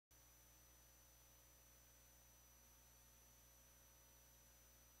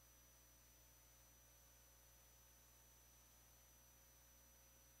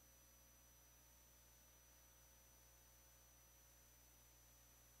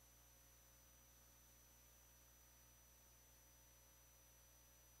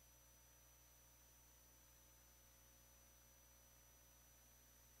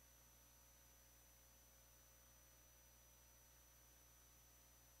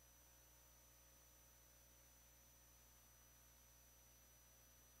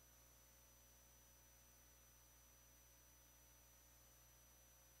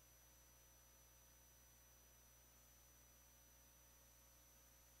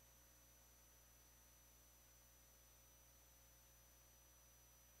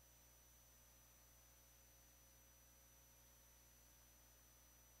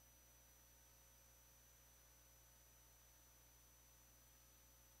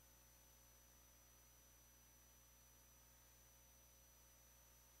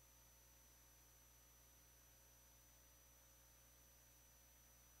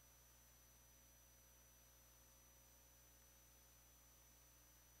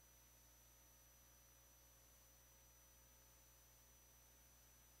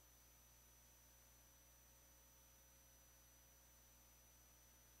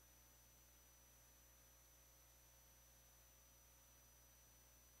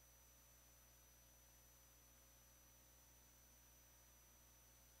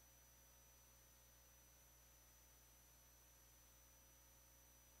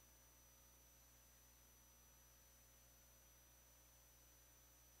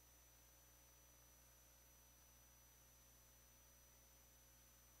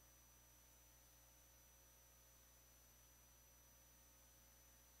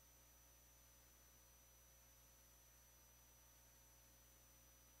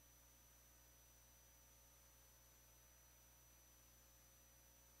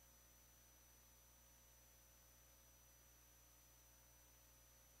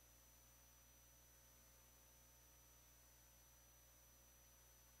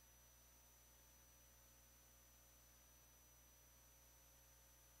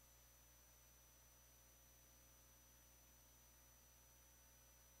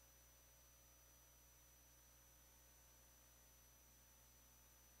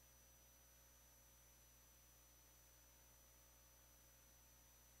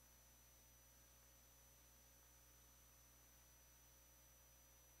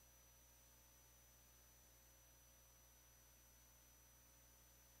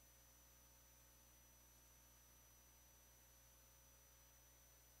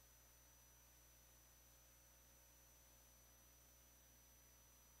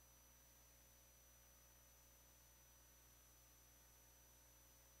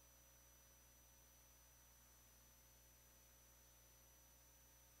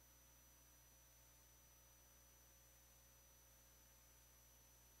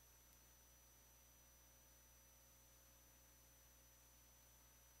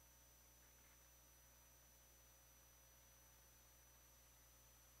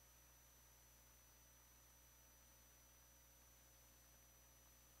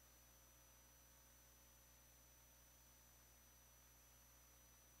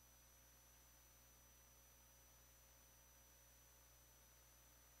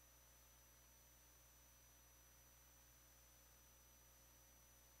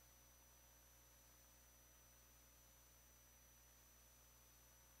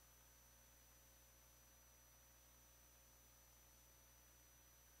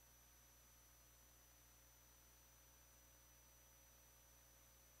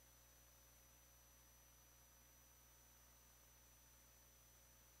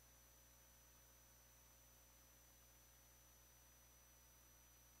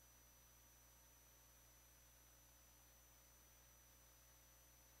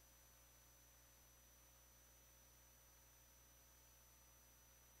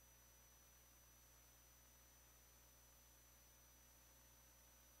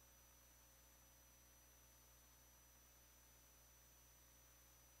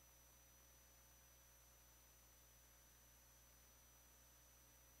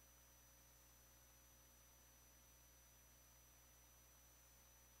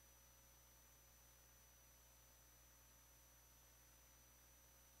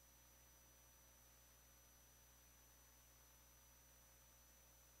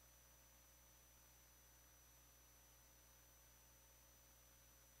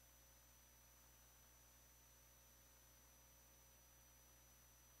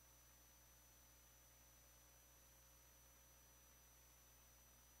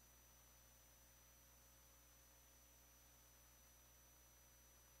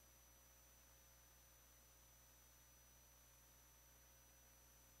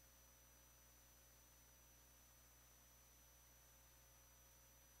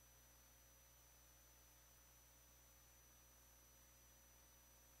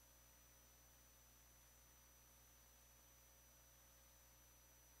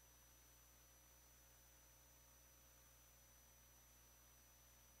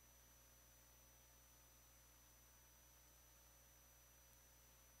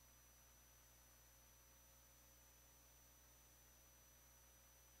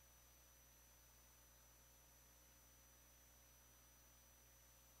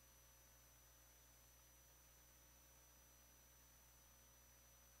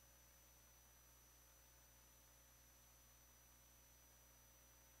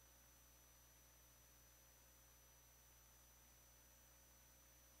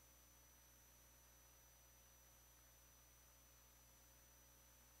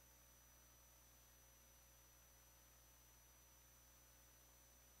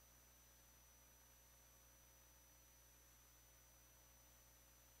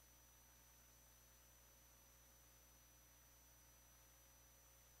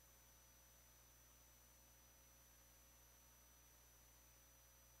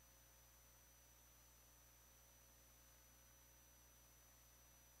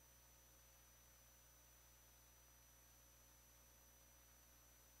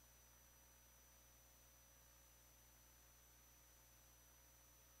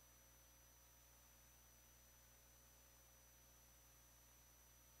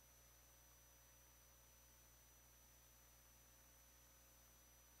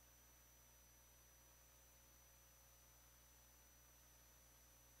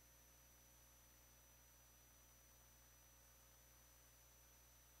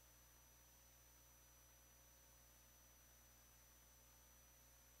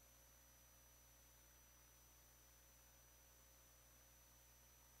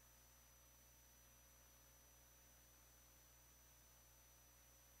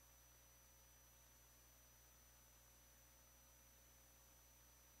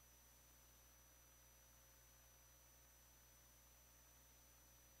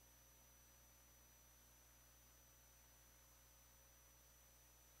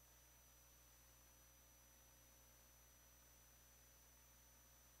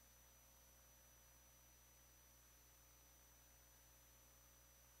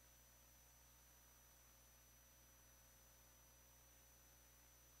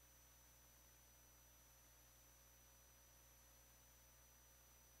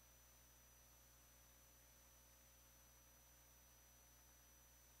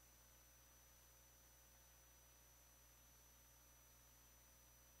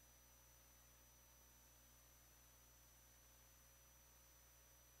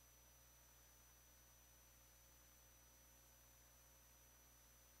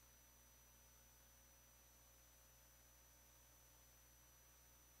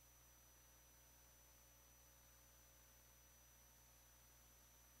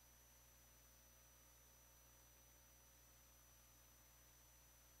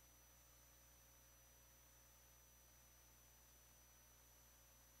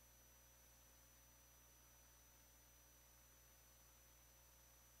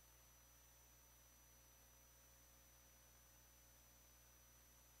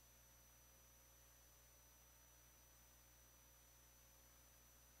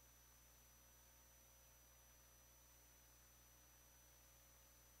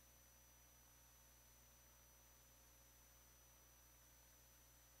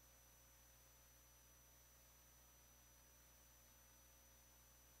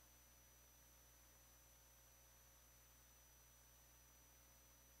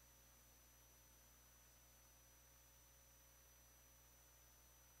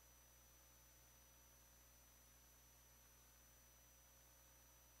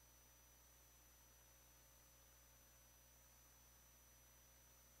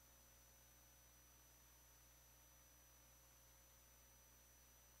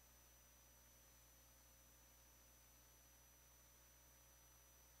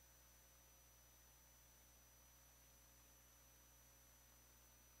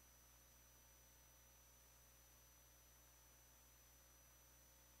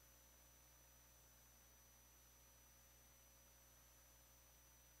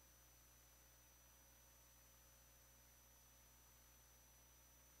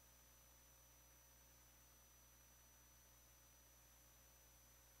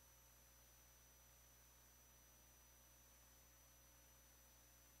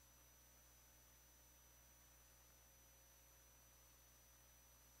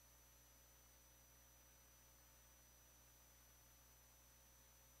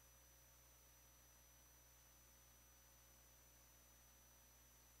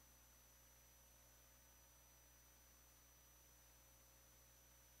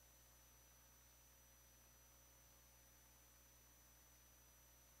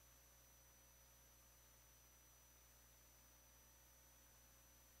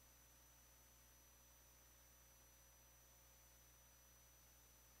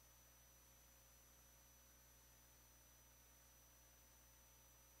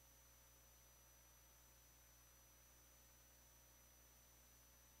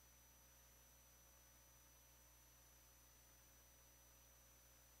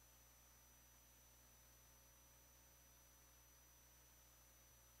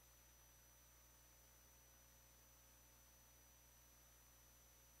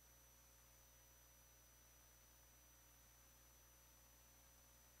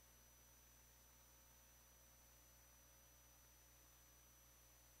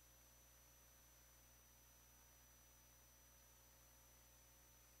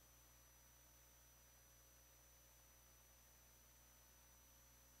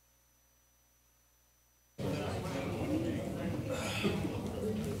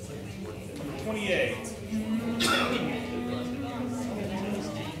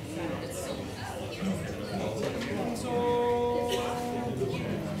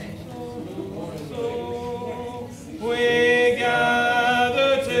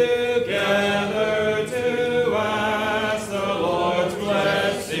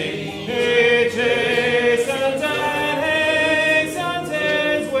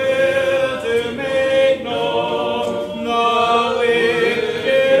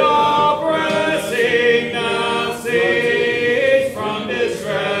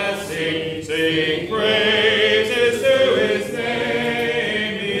Sing praises to his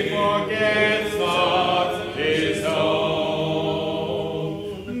name, he forgets not his own.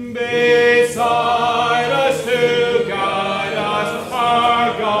 Beside us to guide us,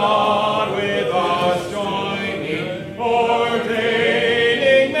 our God with us joining,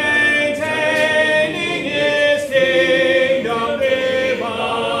 ordaining, maintaining his kingdom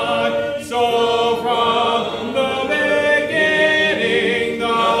divine. So from the beginning, the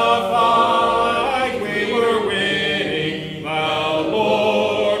fight we were winning. The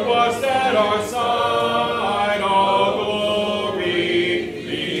Lord was at our side, all glory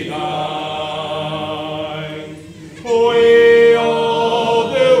be thine. We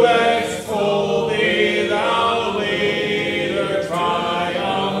all do extol thee, thou leader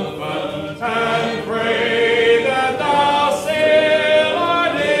triumphant, and pray that thou still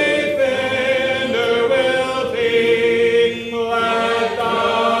our defender wilt be. Let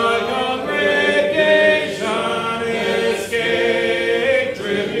thy congregation escape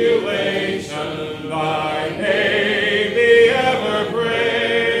tribulation, thy name be ever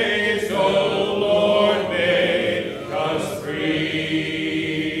praised, O Lord, make us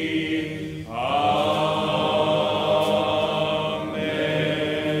free.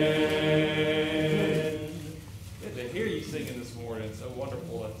 Amen. Good to hear you singing this morning. It's so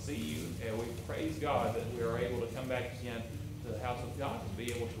wonderful to see you. And we praise God that we are able to come back again to the house of God and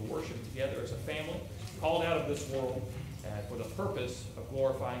be able to worship together as a family, called out of this world for the purpose of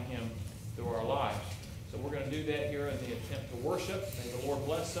glorifying Him through our lives. So we're going to do that here in the attempt to worship. May the Lord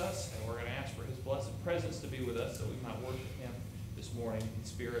bless us, and we're going to ask for His blessed presence to be with us so we might worship Him this morning in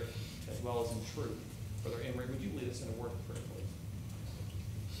spirit as well as in truth. Brother Emery, would you lead us in a word of prayer, please?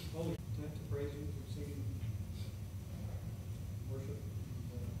 Holy, content to praise you for singing worship,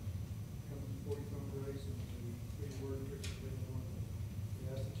 coming before you from grace and to hear your word and preach it to everyone.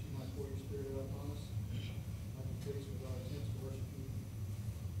 We ask that you might pour your spirit out upon us, might be pleased with our attempts to worship you,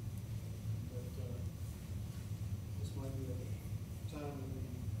 that this might be a time when we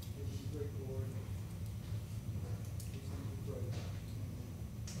give you great glory. These things we pray.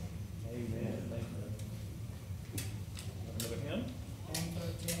 Amen. Thank you. Another hymn?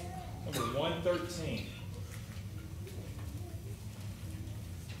 Number 113.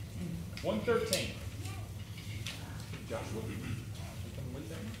 113. Joshua, you come lead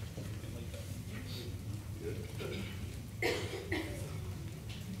that? You can lead that.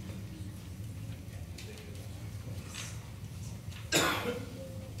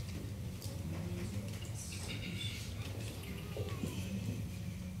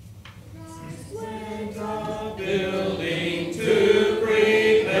 Building to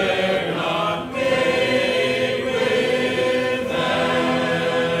prepare, not made with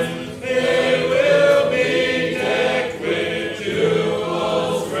hands. It will be decked with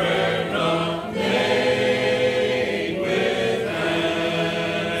jewels rare, not made with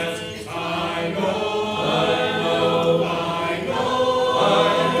hands. I know, I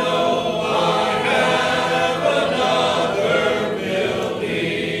have another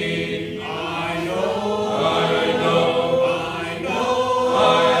building. I know,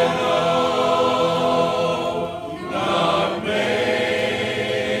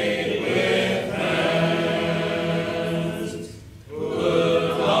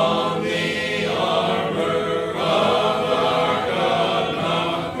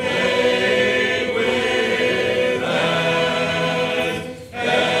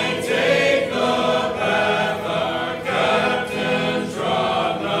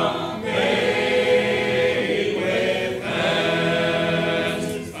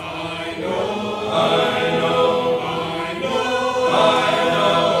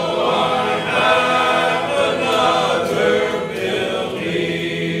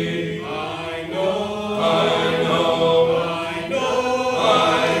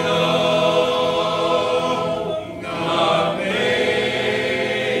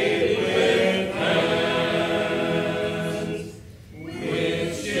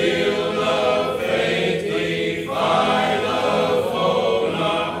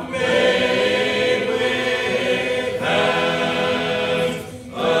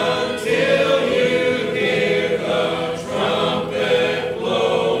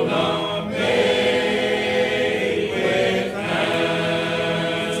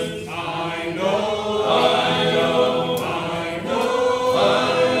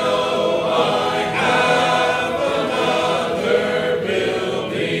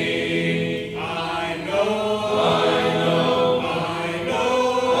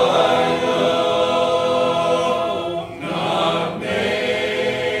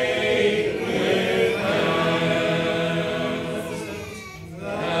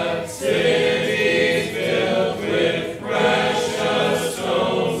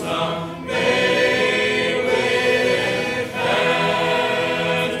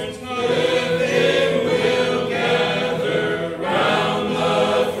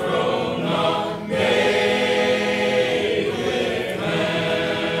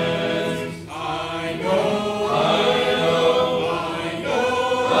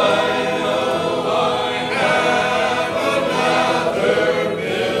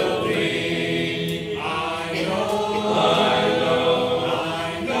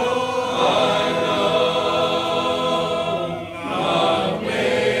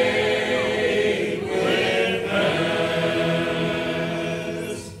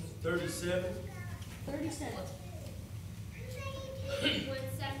 37. 37.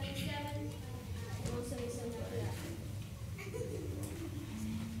 177. 177 after that.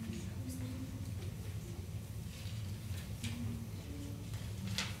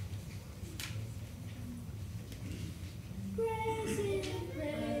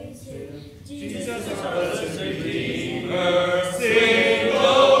 Praise Him, Jesus, our blessed Redeemer, sing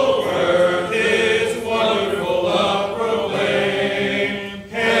over His wonderful love proclaim.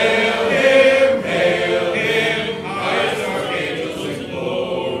 Hail Him, highest archangels in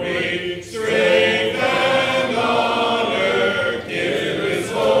glory, strength and honor, give to His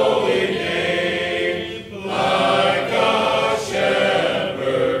holy name. Like a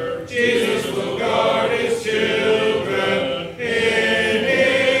shepherd, Jesus will guard His children. In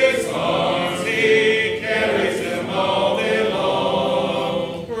His arms He carries them all day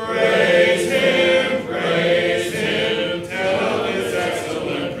long. Praise Him, tell of His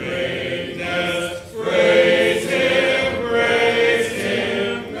excellent greatness. Praise Him,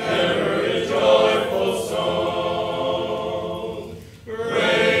 ever a joyful song.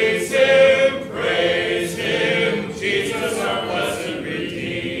 Praise Him, Jesus our blessed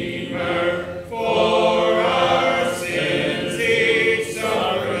Redeemer. For our sins He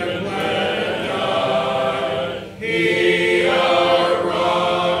suffered and bled and died. He our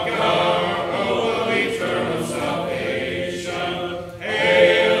rock, our hope of eternal salvation.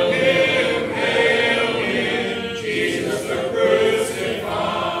 Hail Him, Jesus the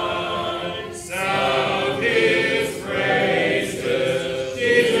crucified. Sound His praises,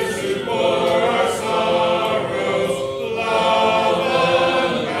 Jesus who bore our sorrows.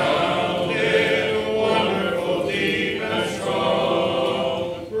 Love unbounded, wonderful, deep and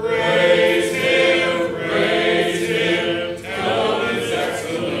strong. Praise Him, tell of His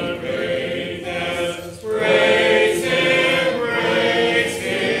excellent greatness. Praise Him,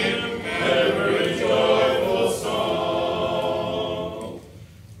 ever a joyful song.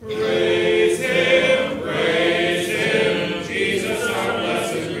 Praise Him, Jesus our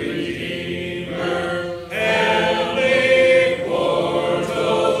blessed Redeemer. Heavenly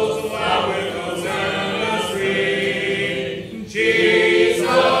portals loud with hosannas ring.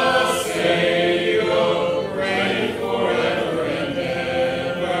 Jesus Savior, reign forever and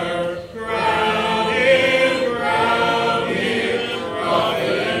ever. Crown Him,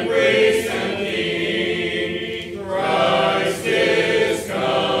 prophet and priest and king. Christ is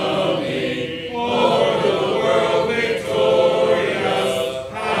coming, o'er the world victorious.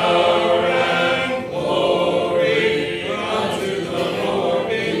 Power and glory unto the Lord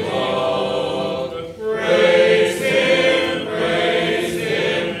belong. Praise Him,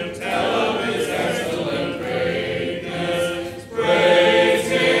 tell of His excellent greatness. Praise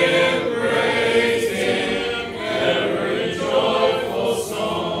Him, ever a joyful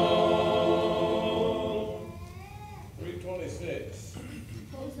song. 326.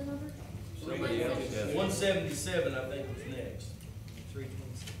 What was the number? 177, I think, was next.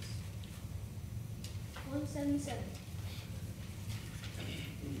 326. 177.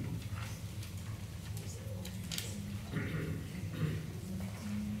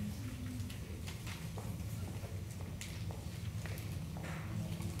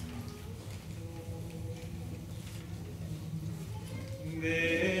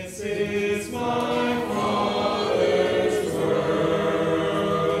 This is my Father's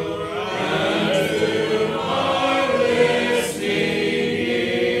word, and to my listening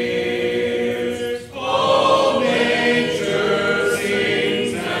ears all nature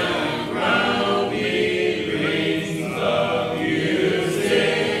sings, and round me rings the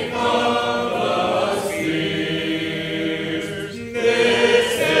music of the spheres.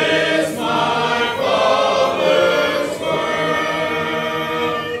 This is my Father's word.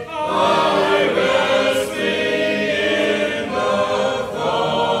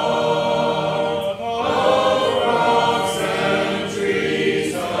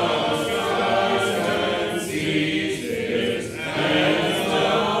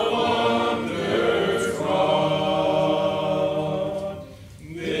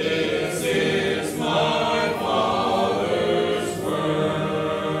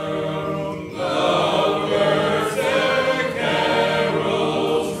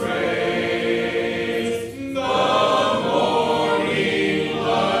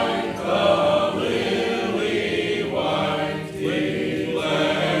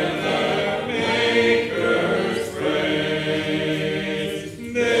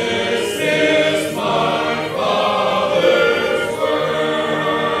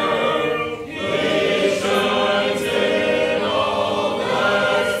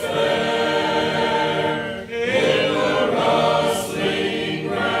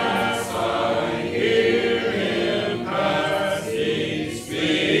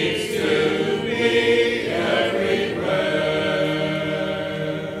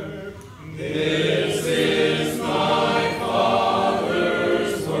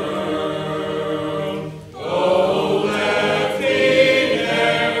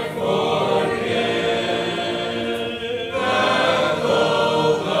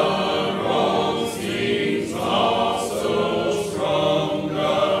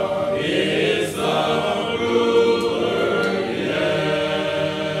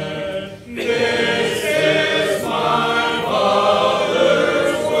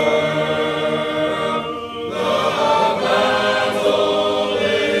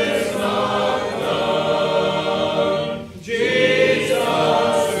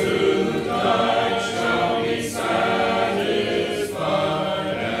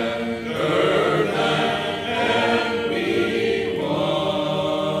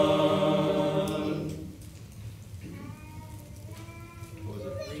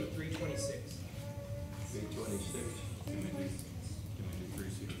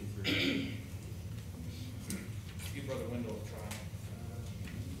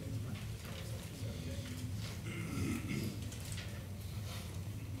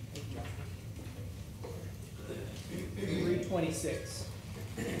 326.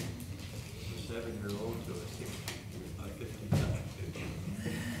 7-year-old to a 55.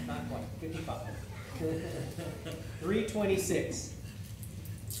 Not quite, 55. 326.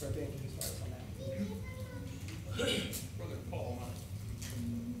 Brother Anthony starts on that. Brother Paul,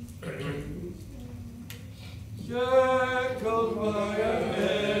 Shackled by a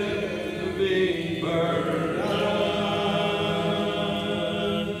heavy burden,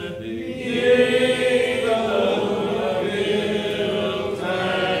 ye the guilt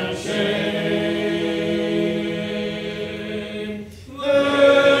and shame,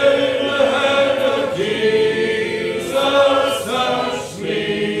 let the hand of Jesus touch me,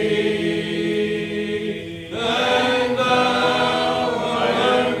 and now I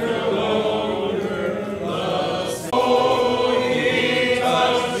am no longer lost. Oh, He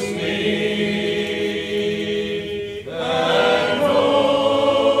touched me, and oh,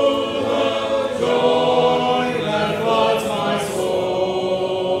 the joy that floods my soul.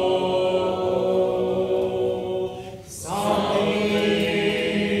 Something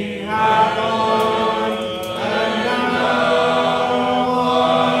happened, and now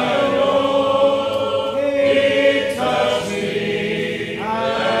I know He touched me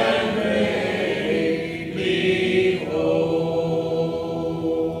and made me whole.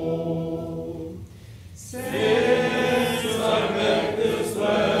 Since I met this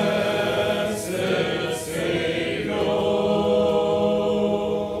blessed Savior,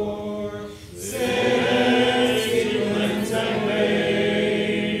 since He cleansed and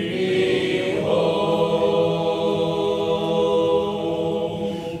made me whole,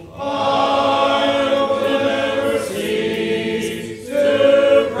 I will never cease to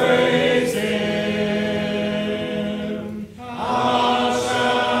praise Him. I'll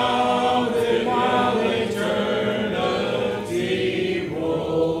shout it while eternity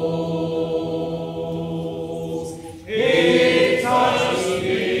rolls. He touched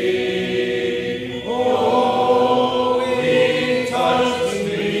me, oh, He touched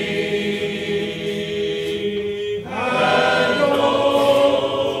me, and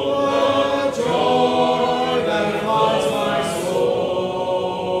oh, the joy that floods my soul.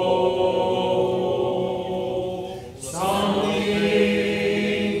 Something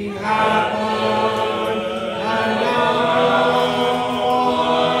happened, and now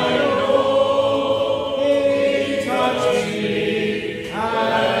I know He touched me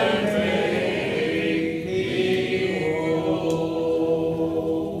and made me whole.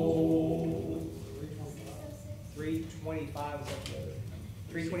 325 is up there.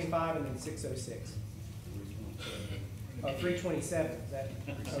 325 and then 606. Oh, 327, is that,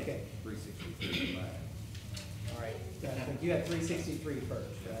 okay. 363. All right, I think you had 363 first,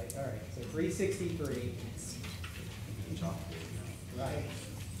 right? All right, so 363. Right.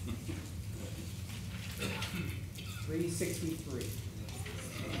 363.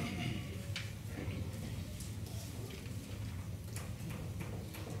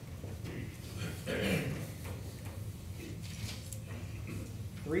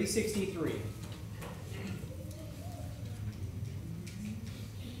 $363.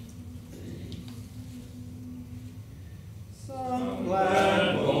 Some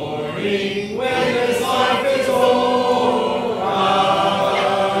glad morning when this life is o'er, I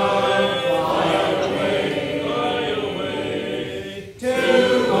fly away to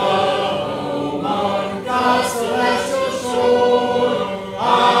a home on God's celestial shore. I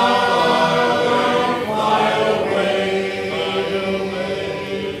will fly away.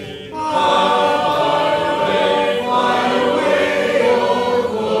 I fly away, oh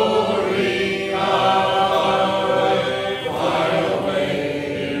glory. I fly away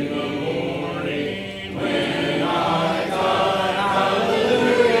in the morning when I die.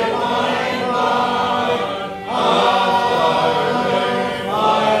 Hallelujah, by and by. I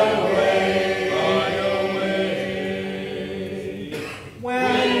fly away.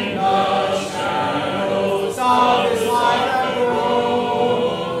 When the shadows of this life have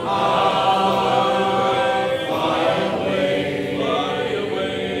grown, I fly away.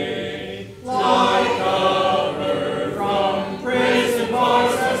 Like a bird from prison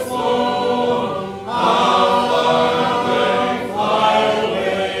bars has flown, I'll fly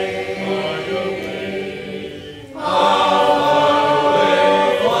away. I'll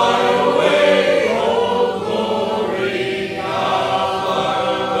fly away, oh glory,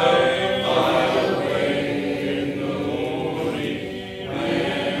 I'll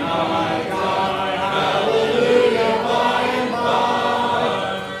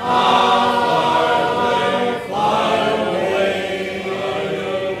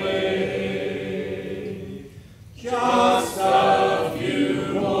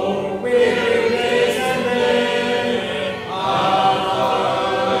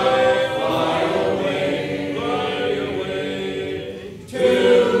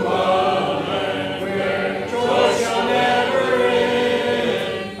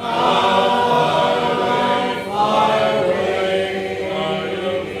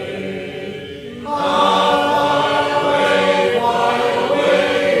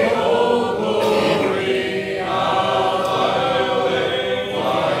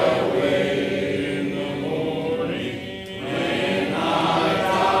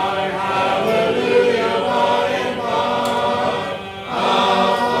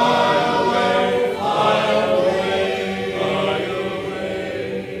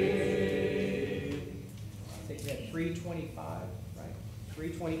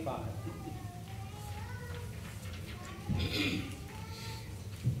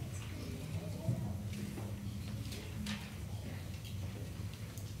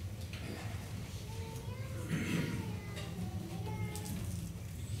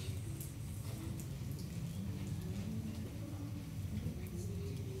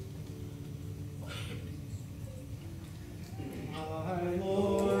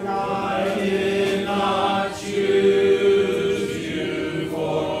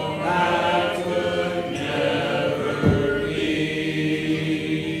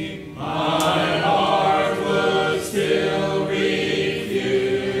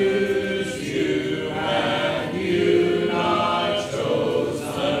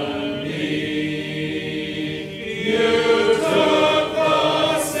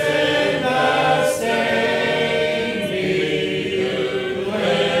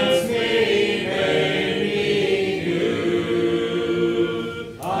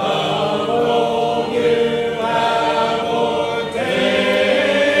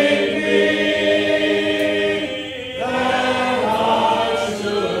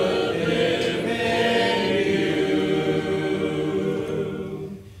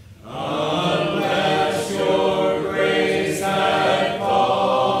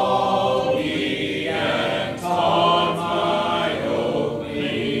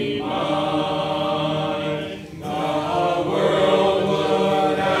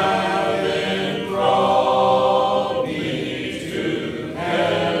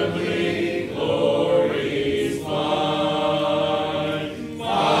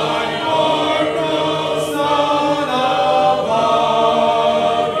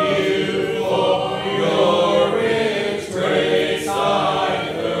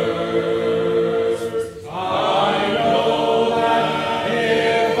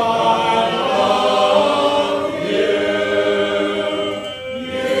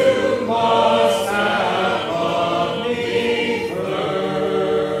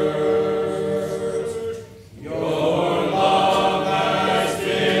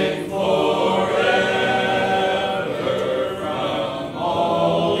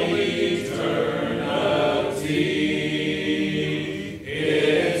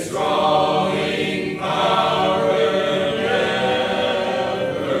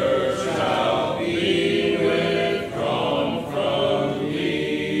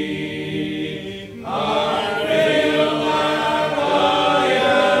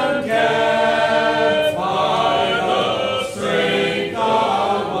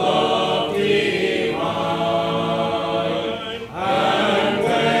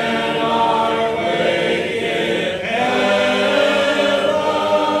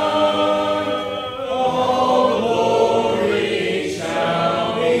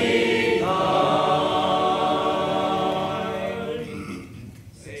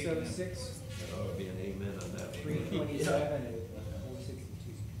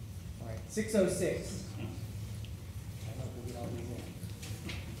 606.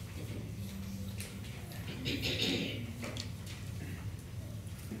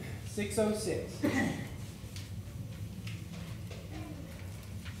 606.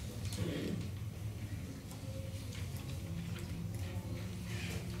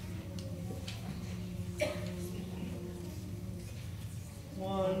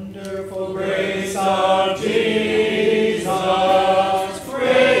 Wonderful grace of Jesus,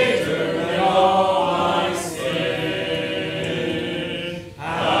 greater than all my sin.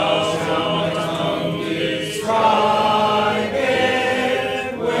 How shall my tongue describe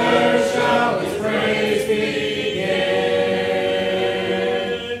it? Where shall His praise begin?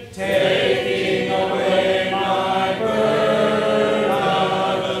 Take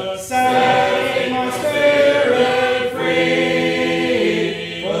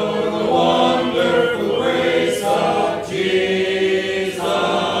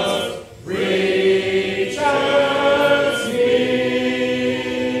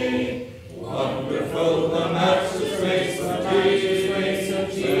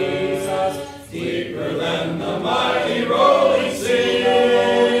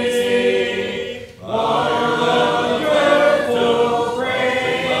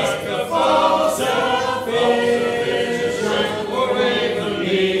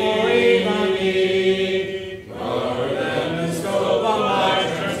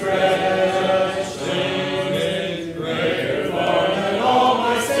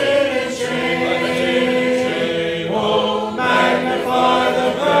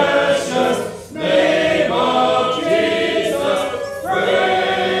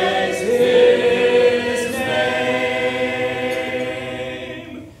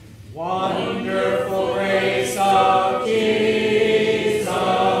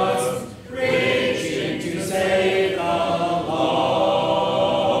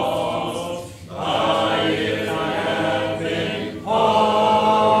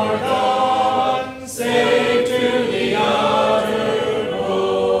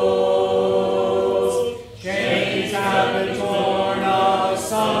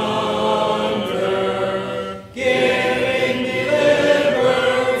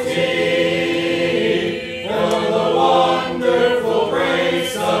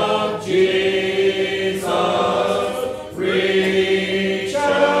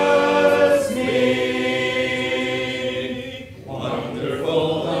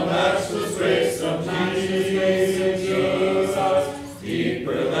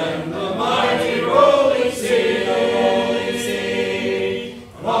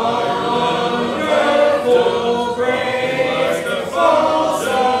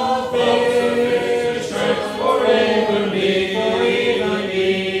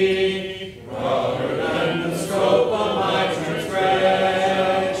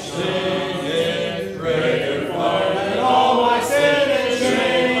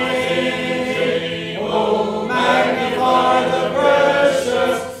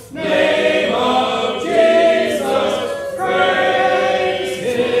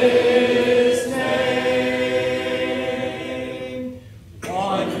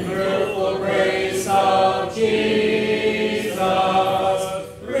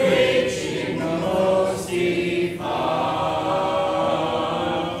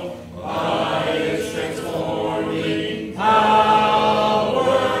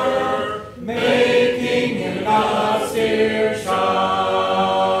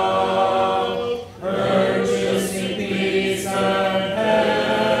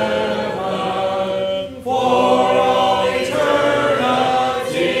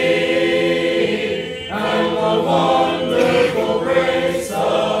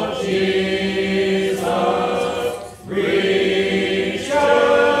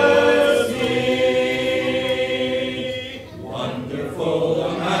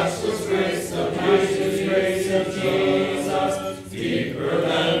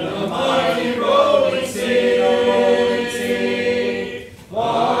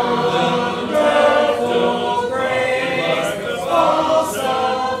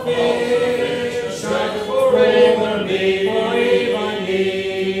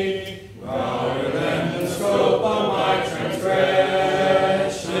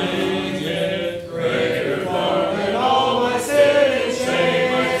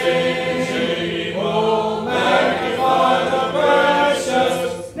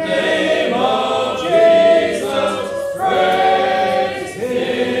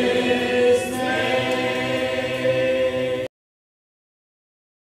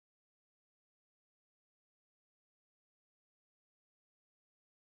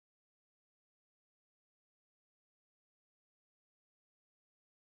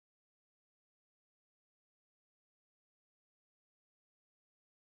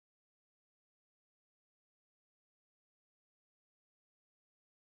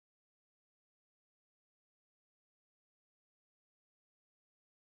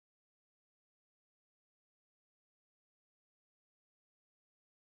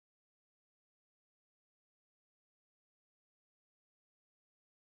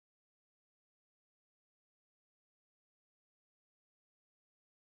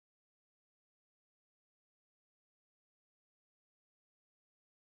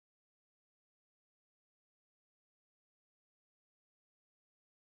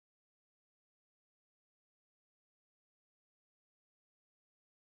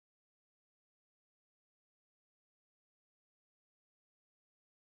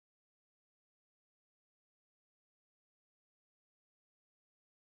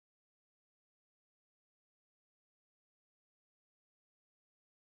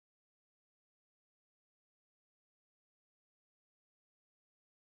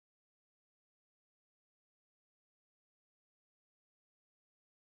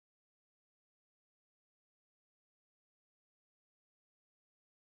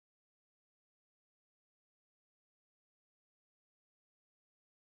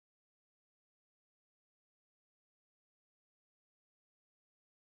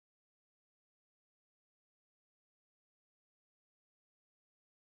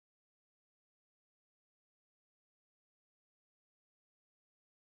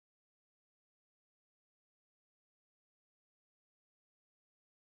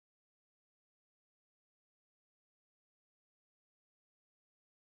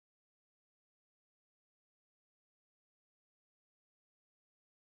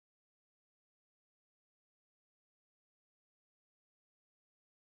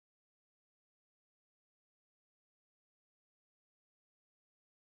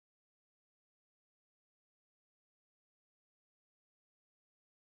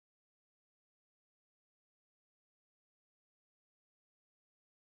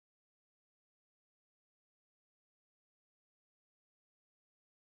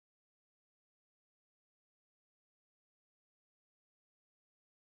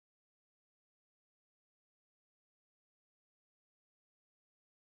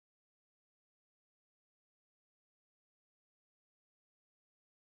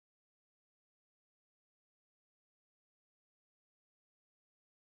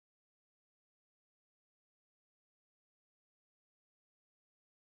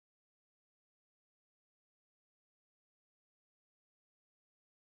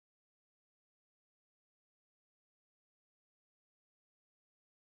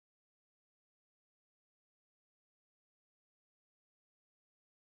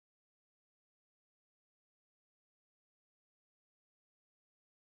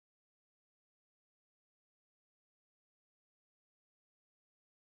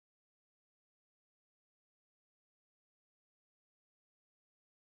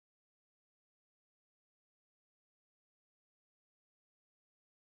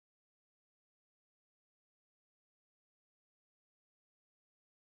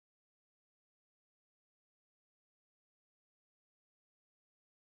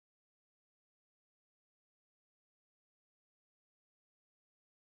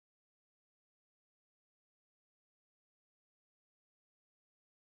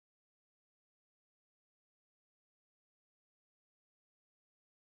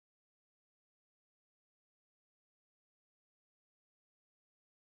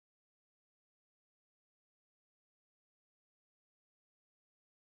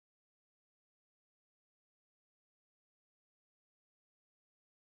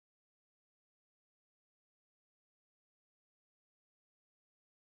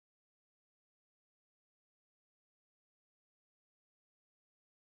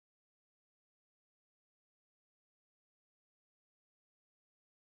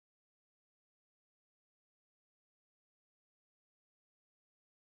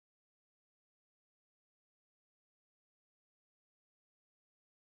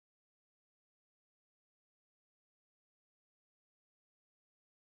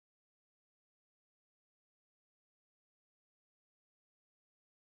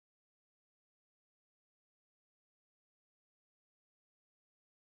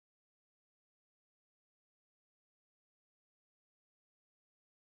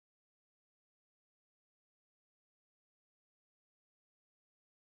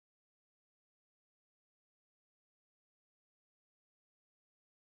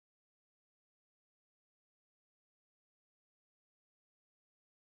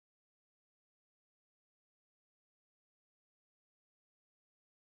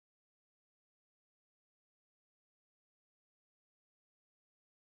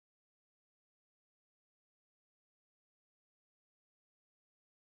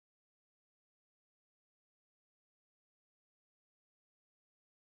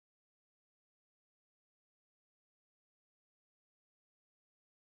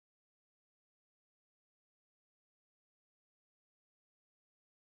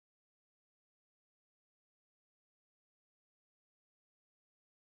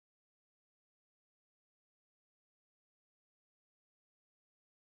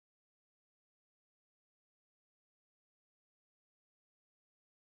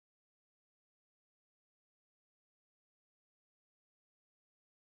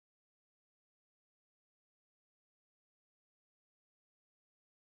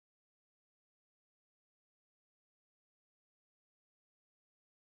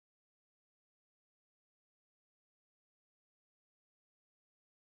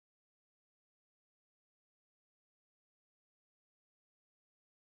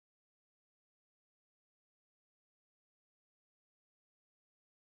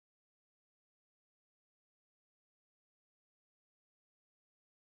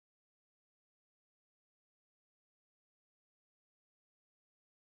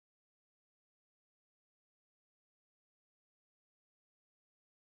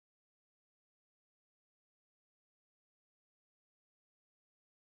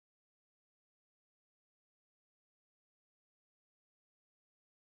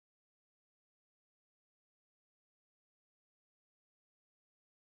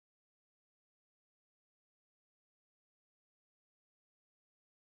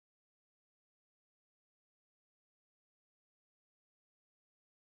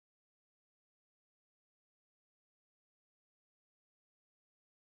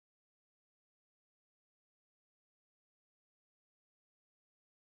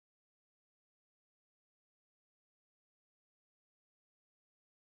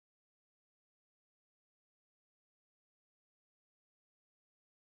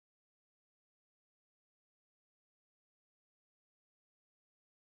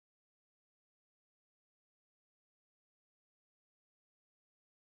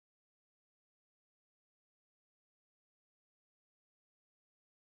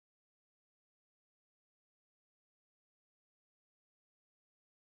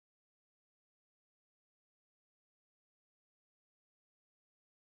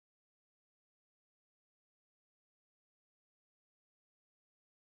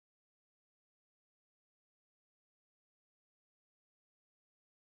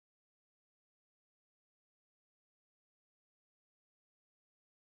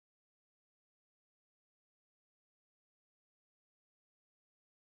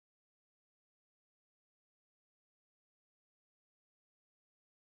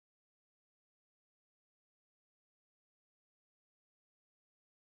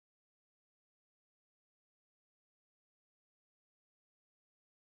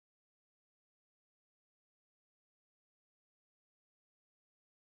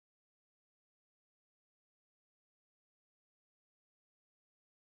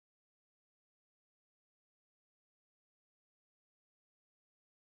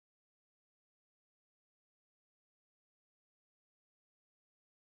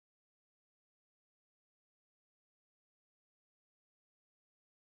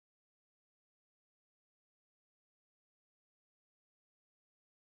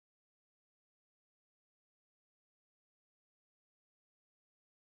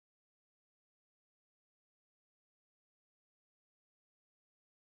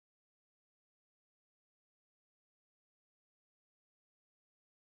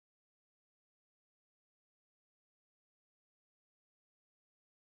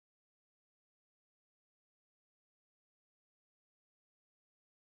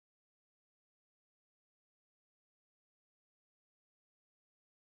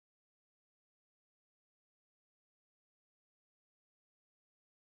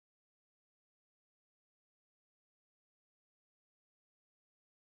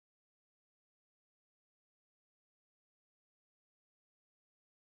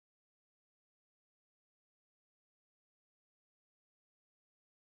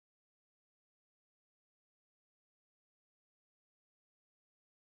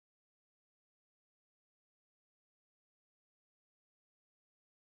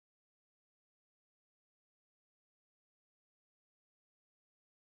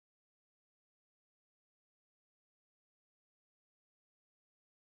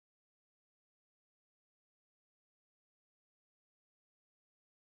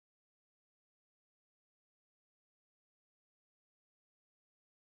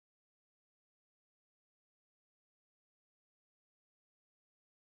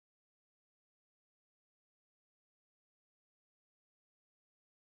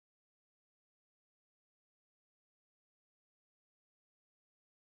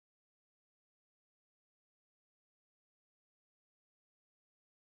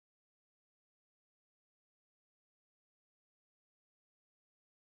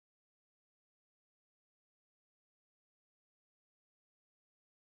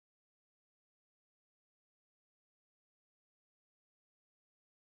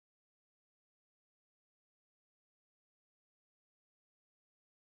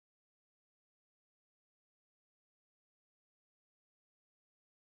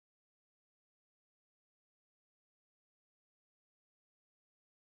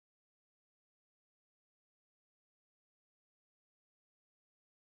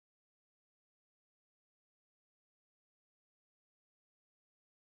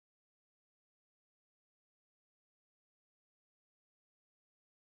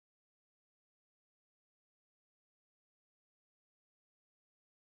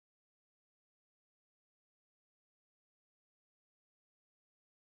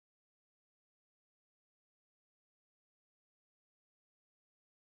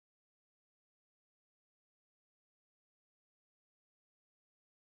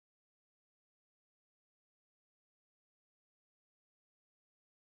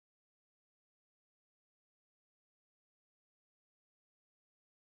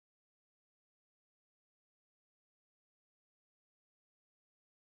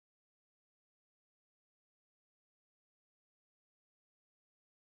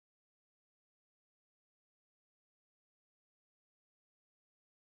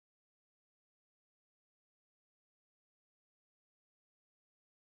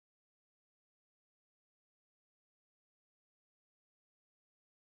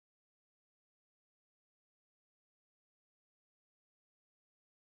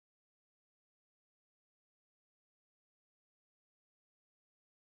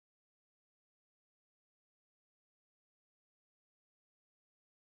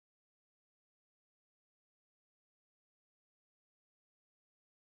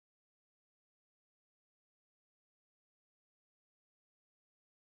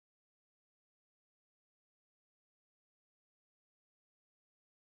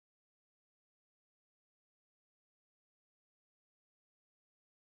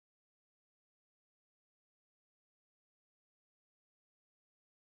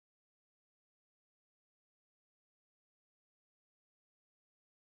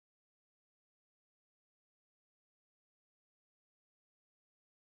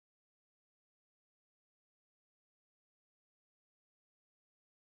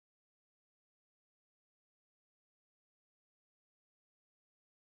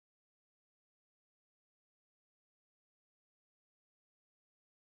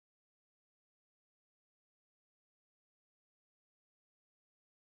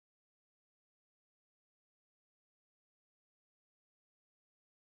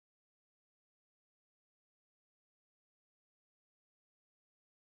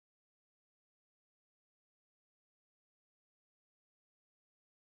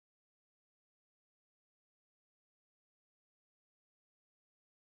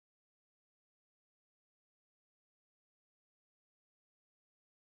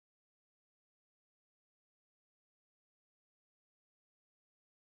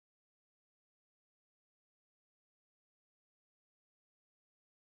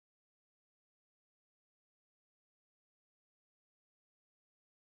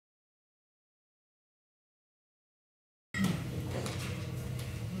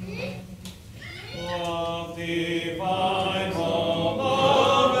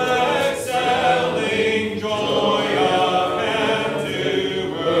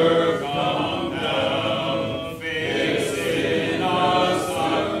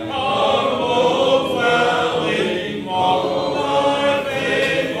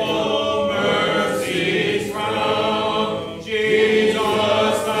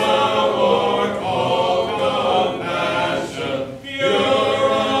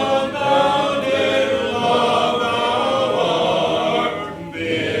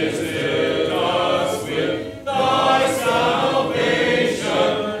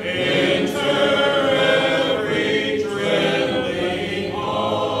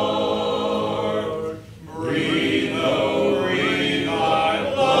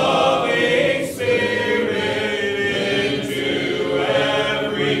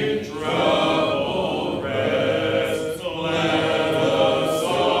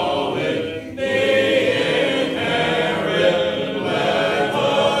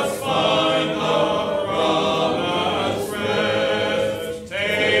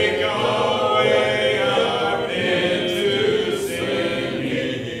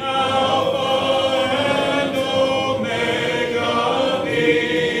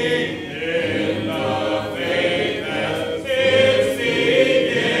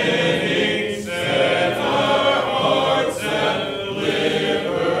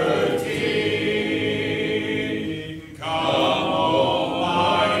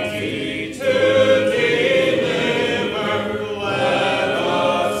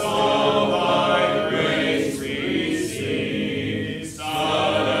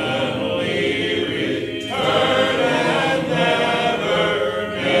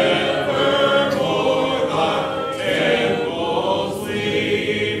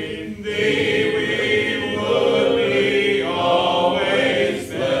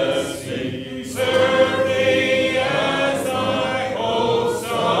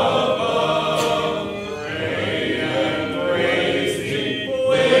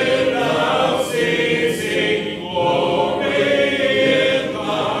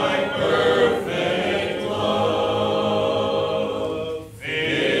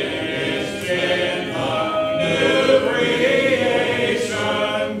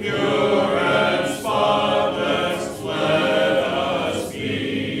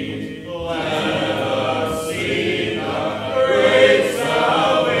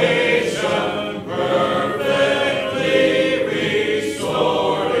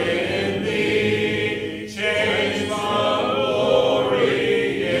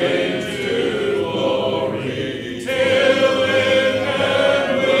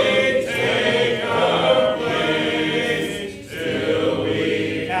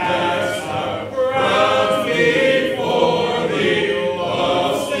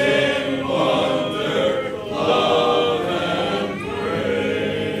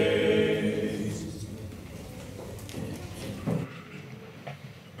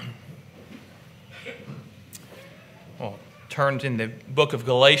turned in the book of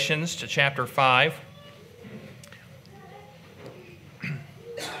Galatians to chapter 5.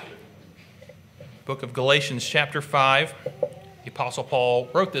 Book of Galatians chapter 5. The Apostle Paul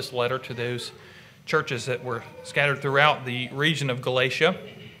wrote this letter to those churches that were scattered throughout the region of Galatia.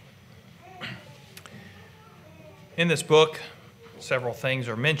 In this book, several things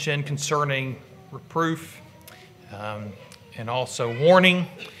are mentioned concerning reproof and also warning,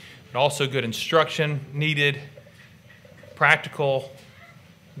 but also good instruction needed, practical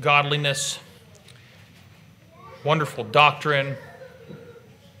godliness, wonderful doctrine,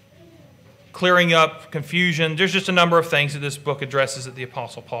 clearing up confusion. There's just a number of things that this book addresses that the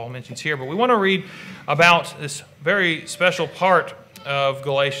Apostle Paul mentions here. But we want to read about this very special part of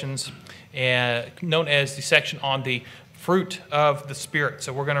Galatians known as the section on the fruit of the Spirit.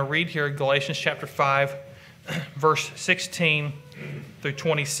 So we're going to read here Galatians chapter 5, verse 16 through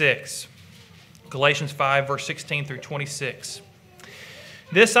 26. Galatians 5, verse 16 through 26.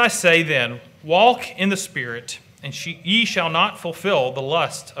 This I say then, walk in the Spirit, and ye shall not fulfill the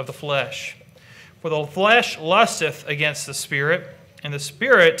lust of the flesh. For the flesh lusteth against the Spirit, and the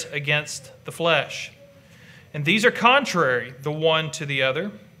Spirit against the flesh. And these are contrary the one to the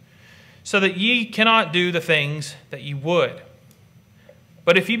other, so that ye cannot do the things that ye would.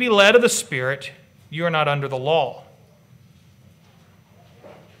 But if ye be led of the Spirit, you are not under the law.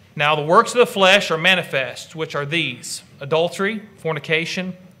 Now the works of the flesh are manifest, which are these: adultery,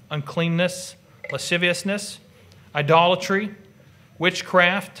 fornication, uncleanness, lasciviousness, idolatry,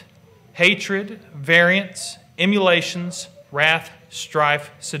 witchcraft, hatred, variance, emulations, wrath,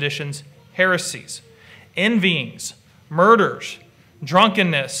 strife, seditions, heresies, envyings, murders,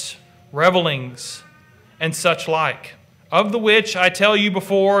 drunkenness, revelings, and such like, of the which I tell you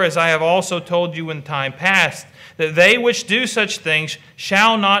before, as I have also told you in time past, that they which do such things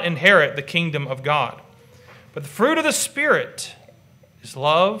shall not inherit the kingdom of God. But the fruit of the Spirit is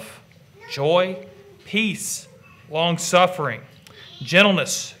love, joy, peace, long-suffering,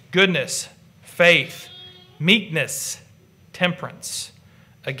 gentleness, goodness, faith, meekness, temperance.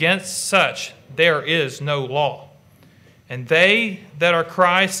 Against such there is no law. And they that are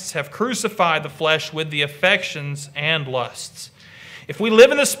Christ's have crucified the flesh with the affections and lusts. If we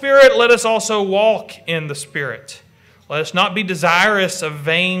live in the Spirit, let us also walk in the Spirit. Let us not be desirous of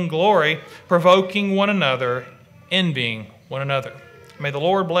vain glory, provoking one another, envying one another. May the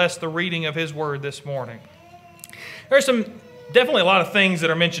Lord bless the reading of His Word this morning. There's definitely a lot of things that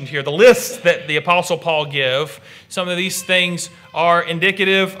are mentioned here. The lists that the Apostle Paul gives, some of these things are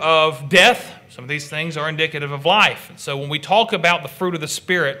indicative of death. Some of these things are indicative of life. And so when we talk about the fruit of the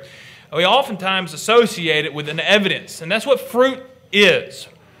Spirit, we oftentimes associate it with an evidence. And that's what fruit is.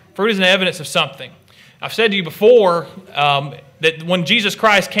 Fruit is an evidence of something. I've said to you before that when Jesus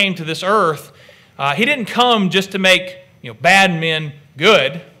Christ came to this earth, He didn't come just to make bad men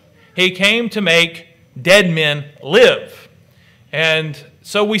good. He came to make dead men live. And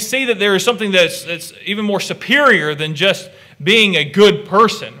so we see that there is something that's even more superior than just being a good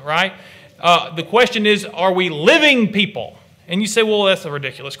person, right? The question is, are we living people? And you say, well, that's a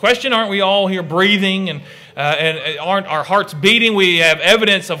ridiculous question. Aren't we all here breathing and aren't our hearts beating? We have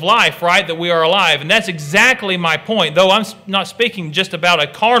evidence of life, right, that we are alive. And that's exactly my point, though I'm not speaking just about a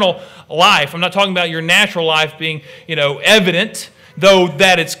carnal life. I'm not talking about your natural life being, evident, though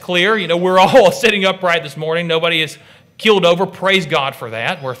that it's clear. We're all sitting upright this morning. Nobody is keeled over. Praise God for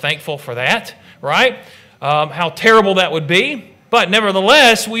that. We're thankful for that, right? How terrible that would be. But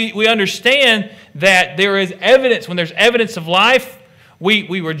nevertheless, we understand that there is evidence. When there's evidence of life,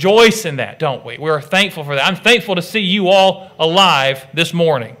 we rejoice in that, don't we? We're thankful for that. I'm thankful to see you all alive this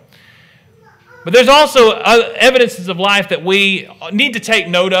morning. But there's also evidences of life that we need to take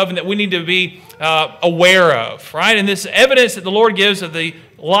note of and that we need to be aware of, right? And this evidence that the Lord gives of the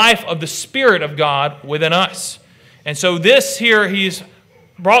life of the Spirit of God within us. And so this here, He's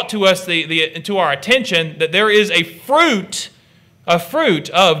brought to us to our attention that there is a fruit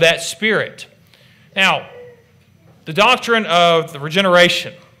of that Spirit. Now, the doctrine of the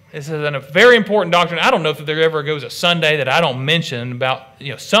regeneration. This is a very important doctrine. I don't know if there ever goes a Sunday that I don't mention about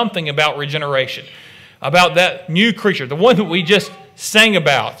something about regeneration, about that new creature, the one that we just sang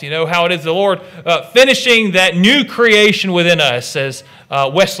about. How it is the Lord finishing that new creation within us, as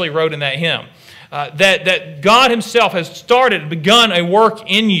Wesley wrote in that hymn. That God Himself has begun a work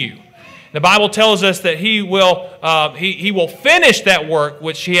in you. The Bible tells us that He will finish that work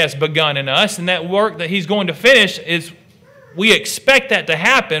which He has begun in us, and that work that He's going to finish we expect that to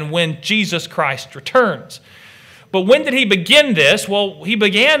happen when Jesus Christ returns. But when did He begin this? Well, He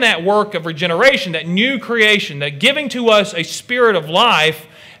began that work of regeneration, that new creation, that giving to us a spirit of life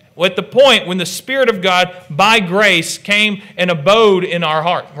at the point when the Spirit of God, by grace, came and abode in our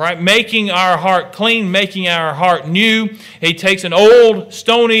heart, right? Making our heart clean, making our heart new. He takes an old,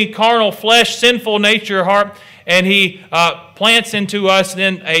 stony, carnal, flesh, sinful nature heart, and He plants into us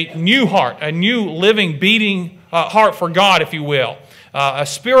then a new heart, a new living, beating heart for God, if you will. A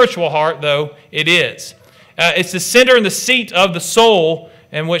spiritual heart, though, it is. It's the center and the seat of the soul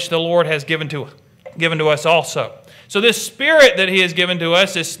in which the Lord has given to us also. So this Spirit that He has given to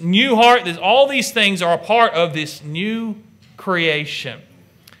us, this new heart, all these things are a part of this new creation.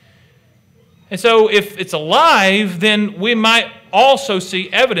 And so if it's alive, then we might also see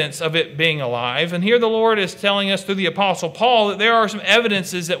evidence of it being alive. And here the Lord is telling us through the Apostle Paul that there are some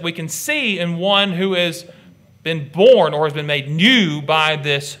evidences that we can see in one who has been born or has been made new by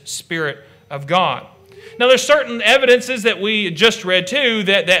this Spirit of God. Now, there's certain evidences that we just read too,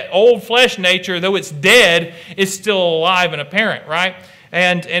 that old flesh nature, though it's dead, is still alive and apparent, right?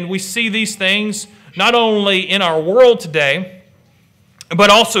 And we see these things not only in our world today, but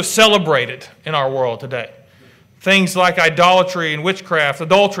also celebrated in our world today. Things like idolatry and witchcraft,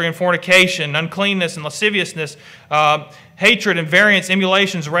 adultery and fornication, uncleanness and lasciviousness, hatred and variance,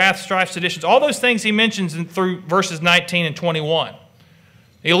 emulations, wrath, strife, seditions, all those things he mentions through verses 19 and 21.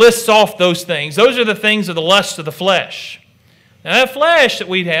 He lists off those things. Those are the things of the lust of the flesh. Now that flesh that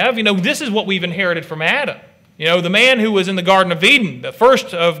we have, this is what we've inherited from Adam. The man who was in the Garden of Eden, the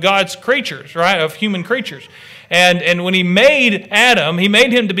first of God's creatures, right, of human creatures. And when He made Adam, He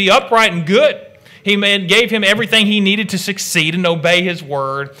made him to be upright and good. He gave him everything he needed to succeed and obey His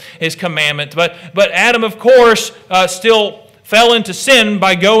word, His commandments. But Adam, of course, still fell into sin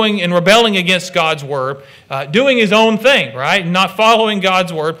by going and rebelling against God's word, doing his own thing, right? Not following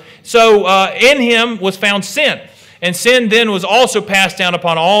God's word. So in him was found sin. And sin then was also passed down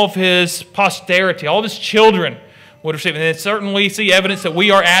upon all of his posterity, all of his children would receive. And certainly we see evidence that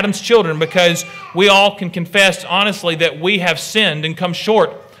we are Adam's children because we all can confess honestly that we have sinned and come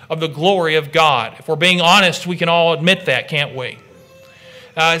short of the glory of God. If we're being honest, we can all admit that, can't we?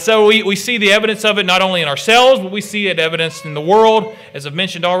 So we see the evidence of it not only in ourselves, but we see it evidenced in the world. As I've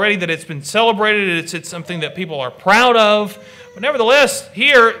mentioned already, that it's been celebrated. It's something that people are proud of. But nevertheless,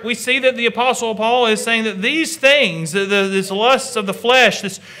 here we see that the Apostle Paul is saying that these things, this lusts of the flesh,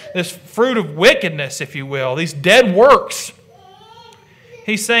 this fruit of wickedness, if you will, these dead works,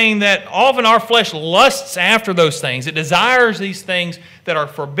 he's saying that often our flesh lusts after those things. It desires these things that are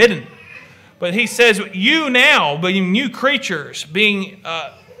forbidden. But he says, you now, being new creatures, being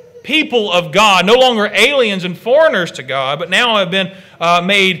people of God, no longer aliens and foreigners to God, but now have been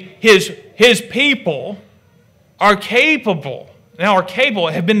made His people, have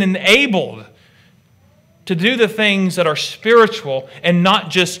been enabled to do the things that are spiritual and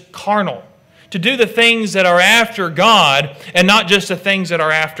not just carnal. To do the things that are after God and not just the things that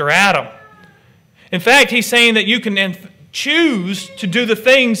are after Adam. In fact, he's saying that you can choose to do the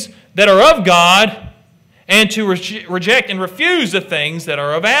things that are of God and to reject and refuse the things that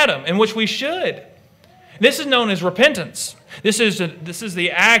are of Adam, in which we should. This is known as repentance. This is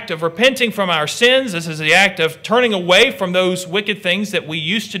the act of repenting from our sins. This is the act of turning away from those wicked things that we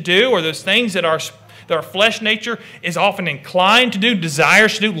used to do or those things that our flesh nature is often inclined to do,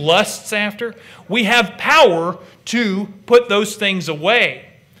 desires to do, lusts after. We have power to put those things away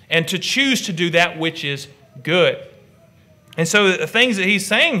and to choose to do that which is good. And so the things that he's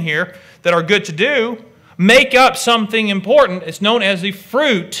saying here that are good to do make up something important. It's known as the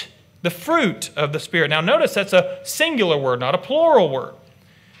fruit of the Spirit. Now notice that's a singular word, not a plural word.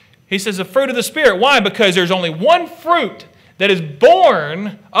 He says the fruit of the Spirit. Why? Because there's only one fruit that is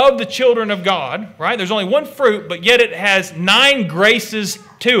born of the children of God, right? There's only one fruit, but yet it has 9 graces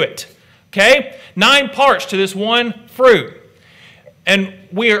to it, okay? 9 parts to this one fruit. And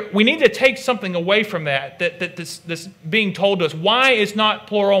we need to take something away from this being told to us. Why it's not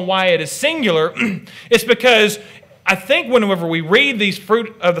plural and why it is singular, it's because I think whenever we read these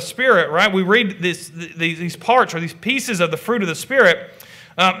fruit of the Spirit, right, we read these parts or these pieces of the fruit of the Spirit,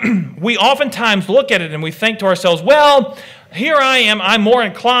 we oftentimes look at it and we think to ourselves, well, here I am, I'm more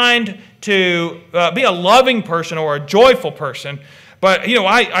inclined to be a loving person or a joyful person, but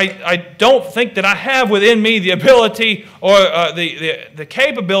I don't think that I have within me the ability or the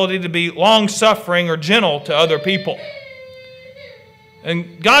capability to be long-suffering or gentle to other people.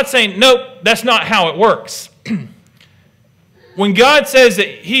 And God's saying, nope, that's not how it works. When God says that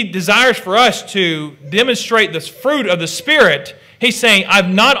He desires for us to demonstrate this fruit of the Spirit, He's saying, I've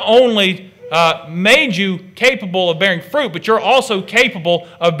not only made you capable of bearing fruit, but you're also capable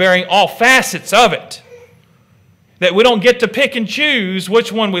of bearing all facets of it. that we don't get to pick and choose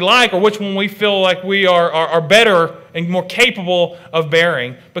which one we like or which one we feel like we are better and more capable of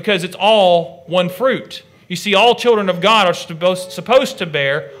bearing, because it's all one fruit. You see, all children of God are supposed to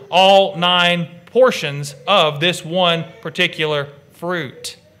bear all 9 portions of this one particular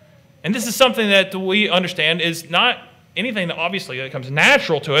fruit. And this is something that we understand is not anything that obviously that comes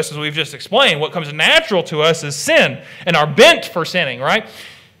natural to us, as we've just explained. What comes natural to us is sin and our bent for sinning, right?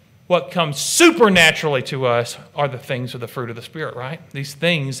 What comes supernaturally to us are the things of the fruit of the Spirit, right? These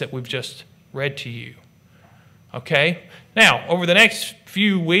things that we've just read to you. Okay? Now, over the next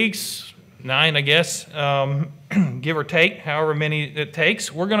few weeks, 9, I guess, give or take, however many it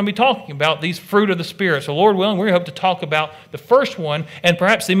takes, we're going to be talking about these fruit of the Spirit. So, Lord willing, we hope to talk about the first one and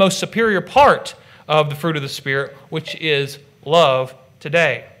perhaps the most superior part of the fruit of the Spirit, which is love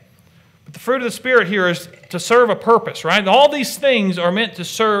today. But the fruit of the Spirit here is to serve a purpose, right? All these things are meant to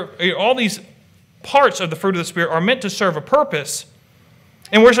serve, all these parts of the fruit of the Spirit are meant to serve a purpose.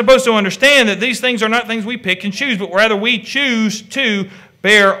 And we're supposed to understand that these things are not things we pick and choose, but rather we choose to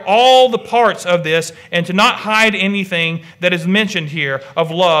bear all the parts of this and to not hide anything that is mentioned here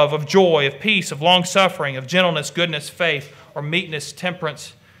of love, of joy, of peace, of long-suffering, of gentleness, goodness, faith, or meekness,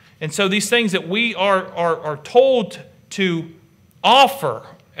 temperance. And so these things that we are told to offer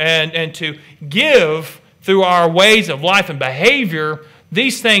and to give through our ways of life and behavior,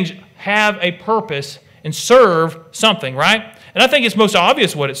 these things have a purpose and serve something, right? And I think it's most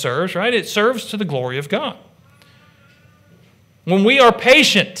obvious what it serves, right? It serves to the glory of God. When we are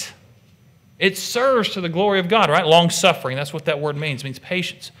patient, it serves to the glory of God, right? Long-suffering, that's what that word means. It means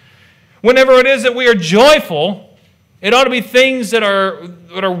patience. Whenever it is that we are joyful, it ought to be things that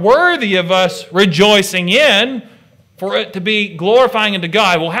are worthy of us rejoicing in, for it to be glorifying unto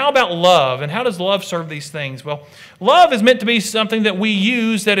God. Well, how about love? And how does love serve these things? Well, love is meant to be something that we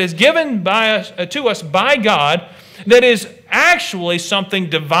use that is given to us by God, that is actually something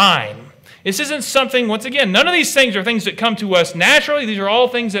divine. This isn't something, once again, none of these things are things that come to us naturally. These are all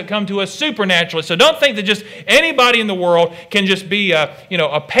things that come to us supernaturally. So don't think that just anybody in the world can just be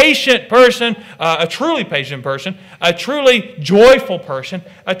a patient person, a truly patient person, a truly joyful person,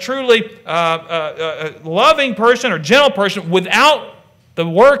 a truly loving person or gentle person without the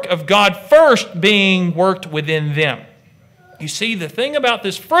work of God first being worked within them. You see, the thing about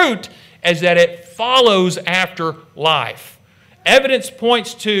this fruit is that it follows after life. Evidence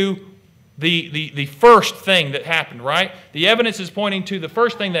points to the first thing that happened, right? The evidence is pointing to the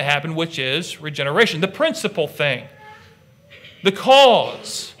first thing that happened, which is regeneration, the principal thing, the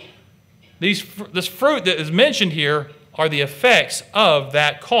cause. This fruit that is mentioned here are the effects of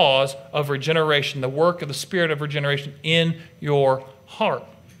that cause of regeneration, the work of the Spirit of regeneration in your heart.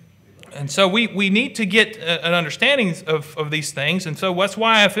 And so we need to get an understanding of these things. And so that's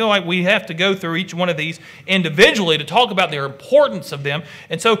why I feel like we have to go through each one of these individually to talk about their importance of them.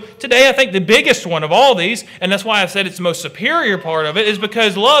 And so today I think the biggest one of all these, and that's why I said it's the most superior part of it, is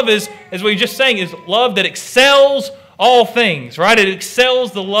because love is, as we were just saying, is love that excels all things, right? It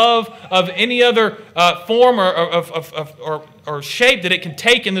excels the love of any other form or shape that it can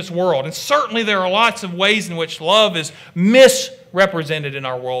take in this world. And certainly there are lots of ways in which love is misrepresented in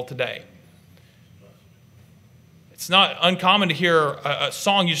our world today. It's not uncommon to hear a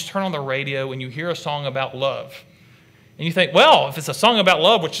song, you just turn on the radio and you hear a song about love. And you think, well, if it's a song about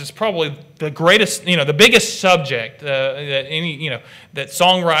love, which is probably the greatest, the biggest subject that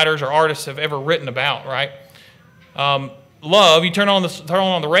songwriters or artists have ever written about, right? Love, you turn on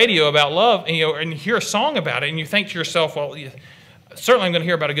the radio about love, and you hear a song about it, and you think to yourself, well, certainly I'm going to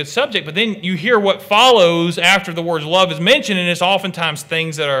hear about a good subject, but then you hear what follows after the words love is mentioned, and it's oftentimes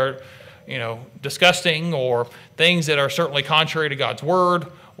things that are, disgusting, or things that are certainly contrary to God's word,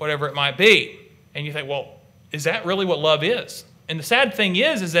 whatever it might be. And you think, well, is that really what love is? And the sad thing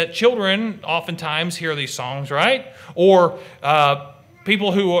is that children oftentimes hear these songs, right? Or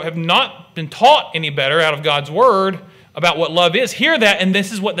people who have not been taught any better out of God's word about what love is hear that, and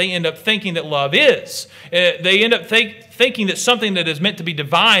this is what they end up thinking that love is. They end up thinking that something that is meant to be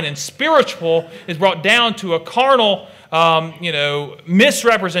divine and spiritual is brought down to a carnal,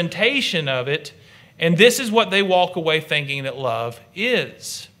 misrepresentation of it, and this is what they walk away thinking that love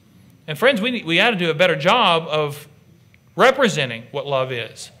is. And friends, we got to do a better job of representing what love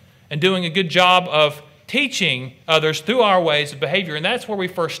is and doing a good job of teaching others through our ways of behavior. And that's where we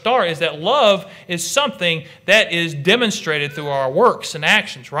first start, is that love is something that is demonstrated through our works and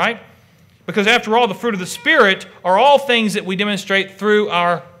actions, right? Because after all, the fruit of the Spirit are all things that we demonstrate through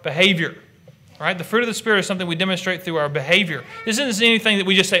our behavior, right? The fruit of the Spirit is something we demonstrate through our behavior. This isn't anything that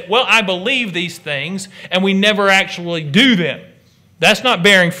we just say, well, I believe these things, and we never actually do them. That's not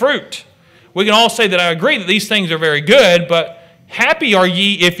bearing fruit. we can all say that I agree that these things are very good, but happy are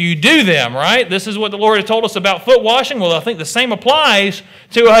ye if you do them, right? This is what the Lord has told us about foot washing. Well, I think the same applies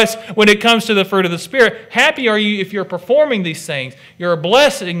to us when it comes to the fruit of the Spirit. Happy are you if you're performing these things. You're a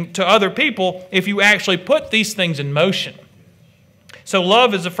blessing to other people if you actually put these things in motion. So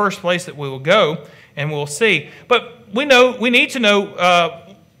love is the first place that we will go, and we'll see. But we need to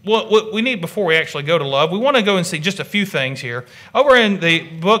know what we need before we actually go to love. We want to go and see just a few things here. Over in the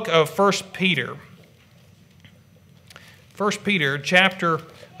book of 1 Peter, 1 Peter chapter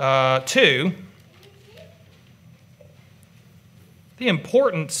 2, the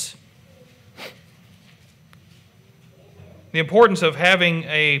importance of having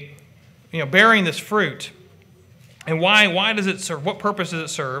bearing this fruit, and why does it serve? What purpose does it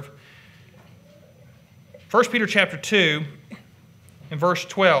serve? 1 Peter chapter 2 and verse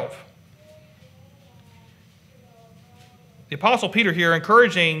 12. The Apostle Peter here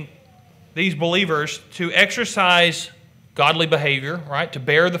encouraging these believers to exercise godly behavior, right? To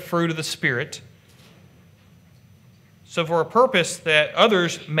bear the fruit of the Spirit. So for a purpose that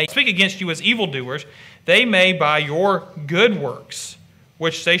others may speak against you as evildoers, they may by your good works,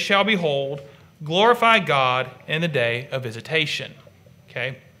 which they shall behold, glorify God in the day of visitation.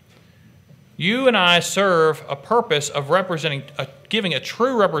 Okay? You and I serve a purpose of giving a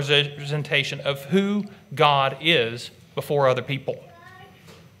true representation of who God is before other people.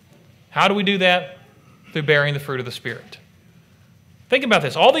 How do we do that? Through bearing the fruit of the Spirit. Think about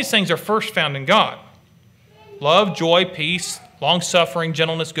this. All these things are first found in God. Love, joy, peace, long-suffering,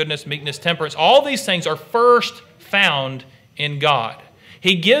 gentleness, goodness, meekness, temperance. All these things are first found in God.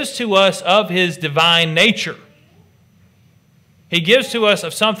 He gives to us of His divine nature. He gives to us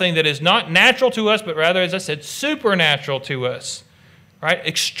of something that is not natural to us, but rather, as I said, supernatural to us. Right?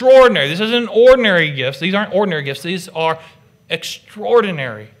 Extraordinary. This isn't ordinary gifts. These aren't ordinary gifts. These are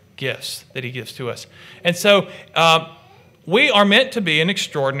extraordinary gifts that He gives to us. And so we are meant to be an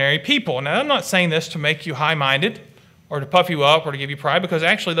extraordinary people. Now, I'm not saying this to make you high-minded or to puff you up or to give you pride, because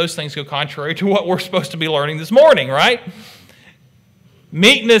actually those things go contrary to what we're supposed to be learning this morning, right?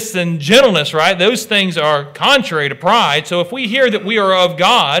 Meekness and gentleness, right? Those things are contrary to pride. So if we hear that we are of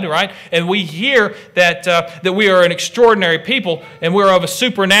God, right, and we hear that we are an extraordinary people and we're of a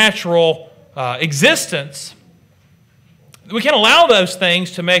supernatural existence, we can't allow those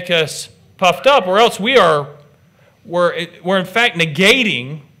things to make us puffed up, or else we're in fact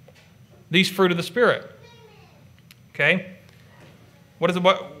negating these fruit of the Spirit. Okay? What does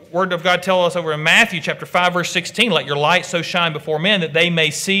the Word of God tell us over in Matthew chapter 5, verse 16? Let your light so shine before men that they may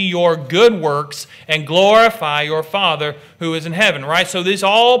see your good works and glorify your Father who is in heaven. Right? So these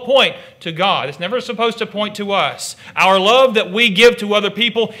all point to God. It's never supposed to point to us. Our love that we give to other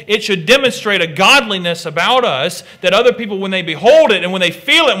people, it should demonstrate a godliness about us that other people, when they behold it and when they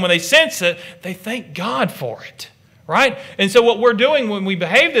feel it and when they sense it, they thank God for it. Right? And so what we're doing when we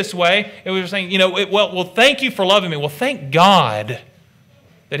behave this way, and we're saying, well, thank you for loving me. Well, thank God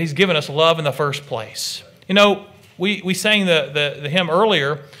that He's given us love in the first place. We sang the hymn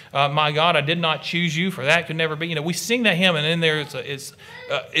earlier, My God, I did not choose you, for that could never be. We sing that hymn, and in there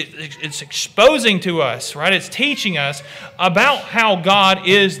it's exposing to us, right? It's teaching us about how God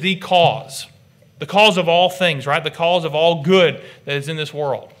is the cause of all things, right? The cause of all good that is in this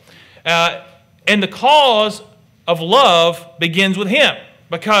world. And the cause of love begins with Him,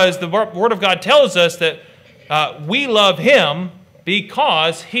 because the Word of God tells us that we love Him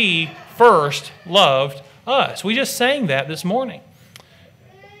because He first loved us. We just sang that this morning.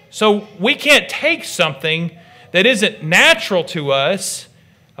 So we can't take something that isn't natural to us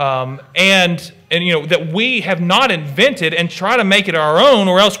and that we have not invented and try to make it our own,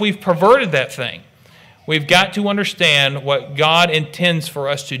 or else we've perverted that thing. We've got to understand what God intends for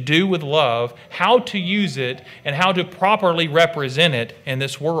us to do with love, how to use it, and how to properly represent it in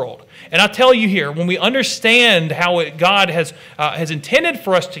this world. And I tell you here, when we understand how God has intended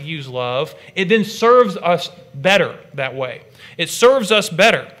for us to use love, it then serves us better that way. It serves us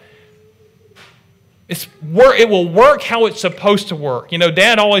better. It will work how it's supposed to work.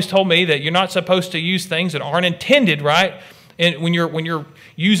 Dad always told me that you're not supposed to use things that aren't intended, right? And when you're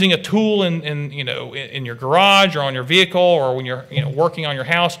using a tool in your garage or on your vehicle, or when you're working on your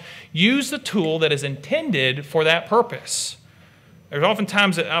house, use the tool that is intended for that purpose. There's often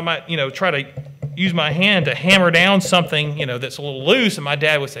times that I might try to use my hand to hammer down something that's a little loose, and my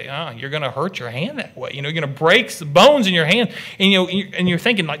dad would say, you're going to hurt your hand that way. You're going to break the bones in your hand, and you're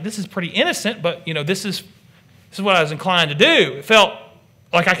thinking like, this is pretty innocent, but this is what I was inclined to do. It felt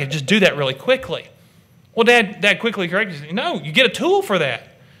like I could just do that really quickly. Well, Dad quickly corrected me. No, you get a tool for that.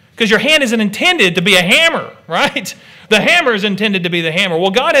 Because your hand isn't intended to be a hammer, right? The hammer is intended to be the hammer.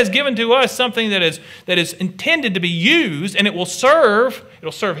 Well, God has given to us something that is intended to be used, and it'll serve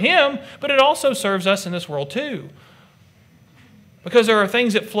Him, but it also serves us in this world too. Because there are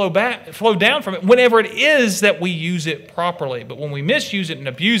things that flow down from it whenever it is that we use it properly. But when we misuse it and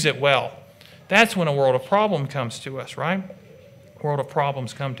abuse it, well, that's when a world of problem comes to us, right? A world of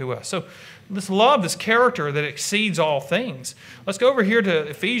problems come to us. So this love, this character that exceeds all things. Let's go over here to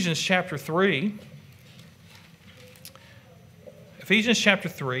Ephesians chapter 3. Ephesians chapter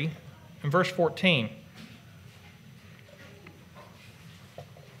 3 and verse 14.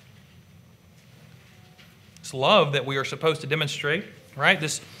 This love that we are supposed to demonstrate, right?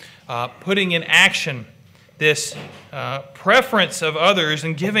 This putting in action, this preference of others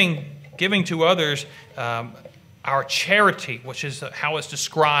and giving to others our charity, which is how it's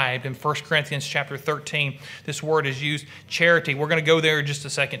described in 1 Corinthians chapter 13. This word is used, charity. We're going to go there in just a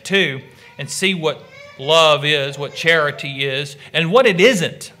second too and see what love is, what charity is, and what it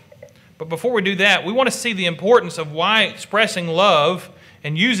isn't. But before we do that, we want to see the importance of why expressing love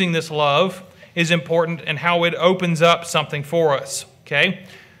and using this love is important and how it opens up something for us. Okay?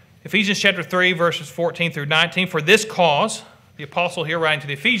 Ephesians chapter 3, verses 14 through 19. For this cause, the apostle here writing to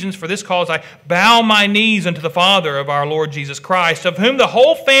the Ephesians, for this cause I bow my knees unto the Father of our Lord Jesus Christ, of whom the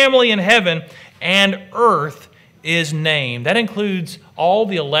whole family in heaven and earth is named. That includes all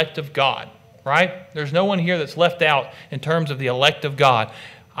the elect of God, right? There's no one here that's left out in terms of the elect of God.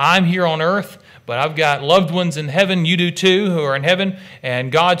 I'm here on earth, but I've got loved ones in heaven. You do too, who are in heaven,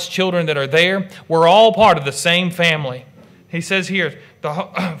 and God's children that are there. We're all part of the same family. He says here,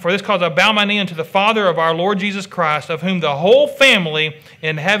 for this cause I bow my knee unto the Father of our Lord Jesus Christ, of whom the whole family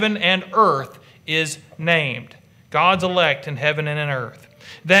in heaven and earth is named. God's elect in heaven and in earth.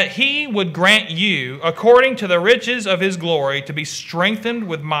 That He would grant you, according to the riches of His glory, to be strengthened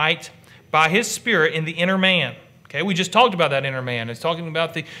with might by His Spirit in the inner man. Okay, we just talked about that inner man. It's talking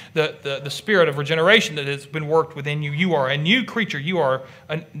about the spirit of regeneration that has been worked within you. You are a new creature.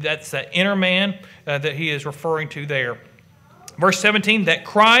 That's that inner man that he is referring to there. Verse 17, that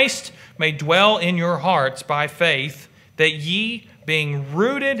Christ may dwell in your hearts by faith, that ye, being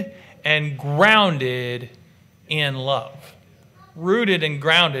rooted and grounded in love. Rooted and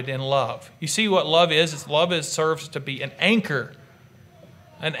grounded in love. You see what love is? Love serves to be an anchor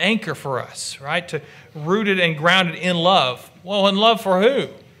for us, right? To rooted and grounded in love. Well, in love for who?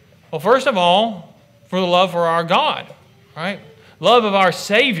 Well, first of all, for the love for our God, right? Love of our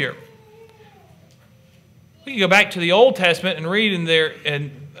Savior. We can go back to the Old Testament and read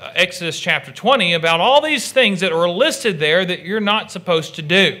in Exodus chapter 20 about all these things that are listed there that you're not supposed to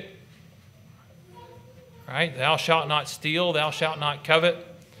do. Right? Thou shalt not steal, thou shalt not covet,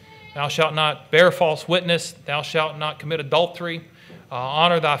 thou shalt not bear false witness, thou shalt not commit adultery,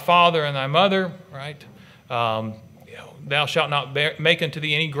 honor thy father and thy mother, right? Thou shalt not make unto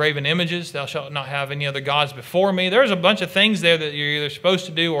thee any graven images, thou shalt not have any other gods before me. There's a bunch of things there that you're either supposed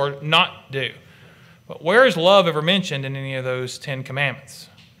to do or not do. But where is love ever mentioned in any of those 10 commandments?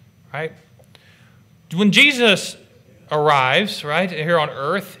 Right? When Jesus arrives, right, here on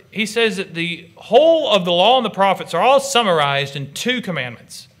earth, he says that the whole of the law and the prophets are all summarized in 2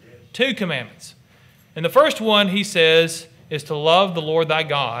 commandments. 2 commandments. And the first one, he says, is to love the Lord thy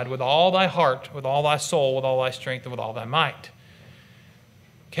God with all thy heart, with all thy soul, with all thy strength, and with all thy might.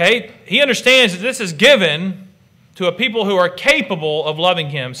 Okay? He understands that this is given to a people who are capable of loving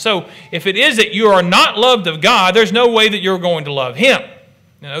Him. So if it is that you are not loved of God, there's no way that you're going to love Him.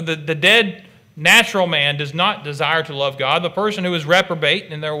 You know, the dead natural man does not desire to love God. The person who is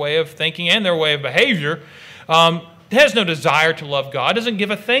reprobate in their way of thinking and their way of behavior has no desire to love God, doesn't give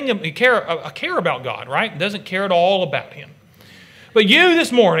a care about God, right? Doesn't care at all about Him. But you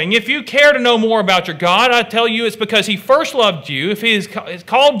this morning, if you care to know more about your God, I tell you it's because He first loved you. If He has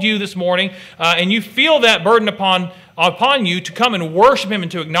called you this morning and you feel that burden upon you to come and worship Him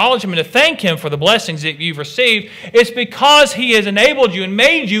and to acknowledge Him and to thank Him for the blessings that you've received, it's because He has enabled you and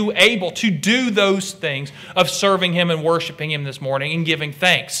made you able to do those things of serving Him and worshiping Him this morning and giving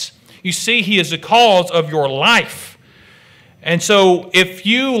thanks. You see, He is the cause of your life. And so if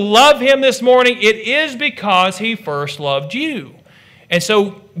you love Him this morning, it is because He first loved you. And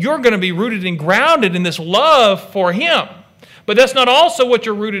so you're going to be rooted and grounded in this love for Him. But that's not also what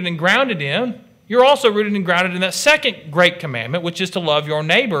you're rooted and grounded in. You're also rooted and grounded in that second great commandment, which is to love your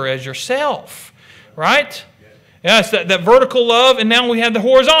neighbor as yourself. Right? Yes, that vertical love, and now we have the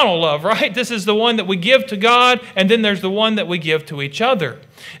horizontal love, right? This is the one that we give to God, and then there's the one that we give to each other.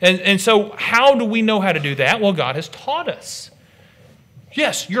 And so how do we know how to do that? Well, God has taught us.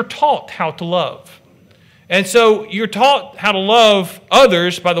 Yes, you're taught how to love. And so you're taught how to love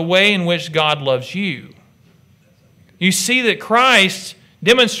others by the way in which God loves you. You see that Christ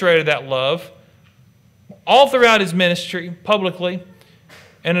demonstrated that love all throughout his ministry, publicly,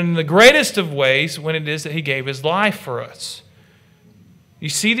 and in the greatest of ways when it is that he gave his life for us. You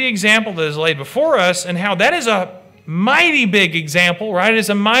see the example that is laid before us and how that is a mighty big example, right? It is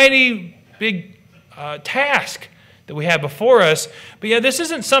a mighty big task that we have before us. But yeah, this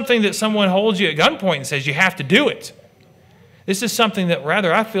isn't something that someone holds you at gunpoint and says you have to do it. This is something that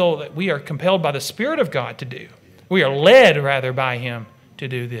rather I feel that we are compelled by the Spirit of God to do. We are led rather by him to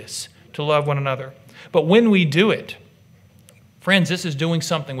do this, to love one another. But when we do it, friends, this is doing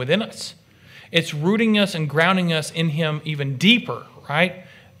something within us. It's rooting us and grounding us in him even deeper, right?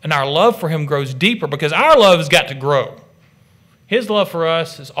 And our love for him grows deeper because our love has got to grow. His love for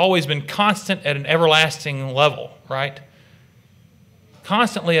us has always been constant at an everlasting level, right?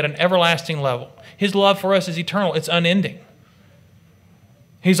 Constantly at an everlasting level. His love for us is eternal. It's unending.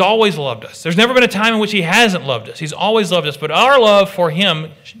 He's always loved us. There's never been a time in which he hasn't loved us. He's always loved us. But our love for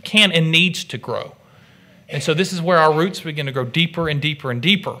him can and needs to grow. And so this is where our roots begin to grow deeper and deeper and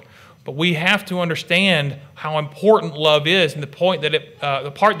deeper. But we have to understand how important love is and the part that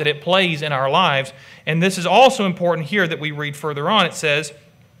it plays in our lives. And this is also important here that we read further on. It says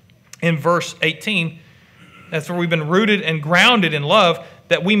in verse 18, that's where we've been rooted and grounded in love,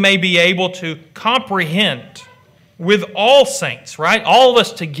 that we may be able to comprehend with all saints, right? All of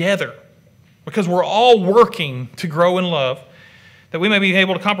us together, because we're all working to grow in love, that we may be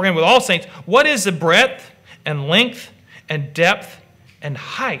able to comprehend with all saints what is the breadth and length and depth and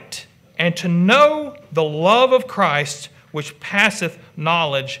height, and to know the love of Christ which passeth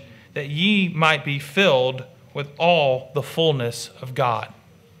knowledge, that ye might be filled with all the fullness of God.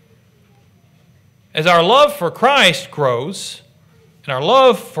 As our love for Christ grows, and our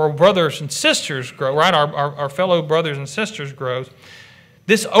love for brothers and sisters grow, right? Our fellow brothers and sisters grows,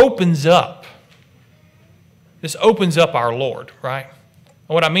 this opens up. This opens up our Lord, right?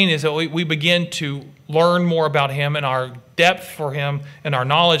 And what I mean is that we begin to learn more about him, and our depth for him and our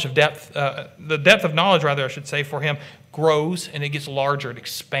knowledge of depth, the depth of knowledge, rather, I should say, for him grows and it gets larger, it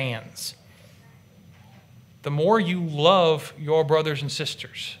expands. The more you love your brothers and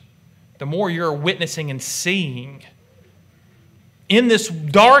sisters, the more you're witnessing and seeing in this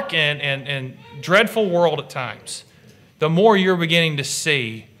dark and dreadful world at times, the more you're beginning to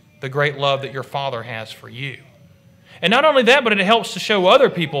see the great love that your Father has for you. And not only that, but it helps to show other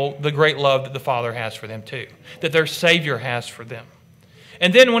people the great love that the Father has for them too, that their Savior has for them.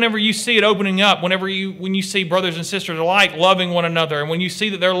 And then whenever you see it opening up, when you see brothers and sisters alike loving one another, and when you see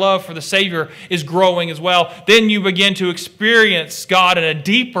that their love for the Savior is growing as well, then you begin to experience God in a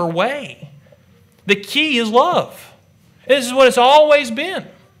deeper way. The key is love. This is what it's always been.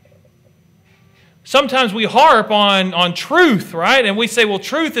 Sometimes we harp on truth, right? And we say, well,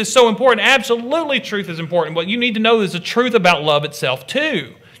 truth is so important. Absolutely, truth is important. But you need to know there's a truth about love itself,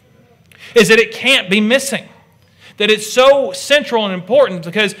 too, is that it can't be missing. That it's so central and important,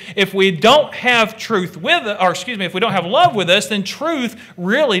 because if we don't have truth with us, or excuse me, if we don't have love with us, then truth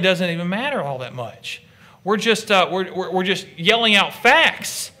really doesn't even matter all that much. We're just yelling out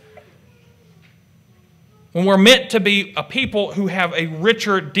facts, when we're meant to be a people who have a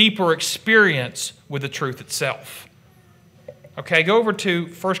richer, deeper experience with the truth itself. Okay, go over to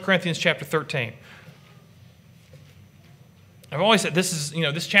 1 Corinthians chapter 13. I've always said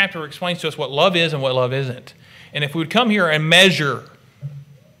this chapter explains to us what love is and what love isn't. And if we would come here and measure,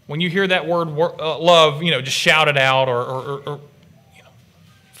 when you hear that word love, just shout it out or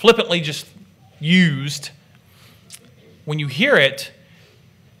flippantly just used, when you hear it,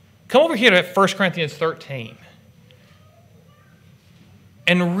 come over here to 1 Corinthians 13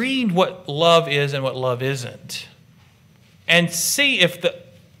 and read what love is and what love isn't, and see if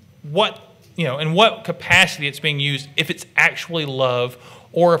in what capacity it's being used, if it's actually love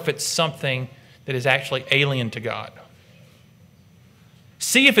or if it's something that is actually alien to God.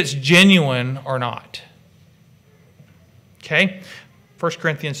 See if it's genuine or not. Okay? 1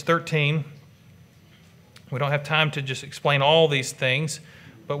 Corinthians 13. We don't have time to just explain all these things,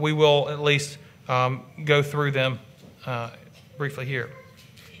 but we will at least go through them briefly here.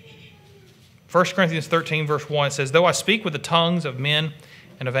 1 Corinthians 13, verse 1 says, "Though I speak with the tongues of men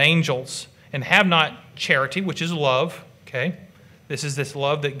and of angels, and have not charity," which is love, okay? This is this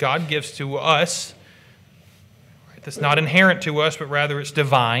love that God gives to us. Right? That's not inherent to us, but rather it's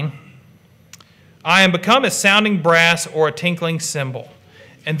divine. "I am become as sounding brass or a tinkling cymbal.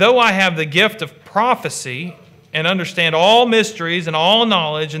 And though I have the gift of prophecy and understand all mysteries and all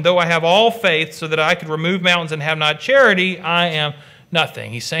knowledge, and though I have all faith so that I could remove mountains and have not charity, I am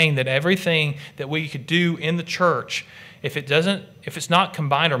nothing. He's saying that everything that we could do in the church, if it's not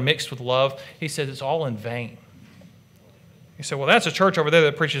combined or mixed with love, he says it's all in vain. He said, well, that's a church over there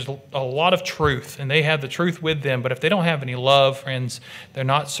that preaches a lot of truth, and they have the truth with them, but if they don't have any love, friends, they're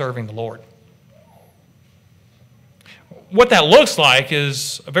not serving the Lord. What that looks like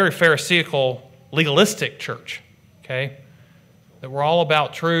is a very Pharisaical, legalistic church, okay? That we're all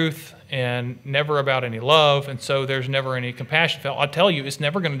about truth and never about any love, and so there's never any compassion felt. I'll tell you, it's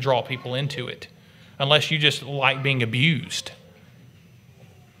never going to draw people into it unless you just like being abused.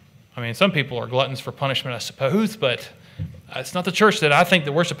 I mean, some people are gluttons for punishment, I suppose, but it's not the church that I think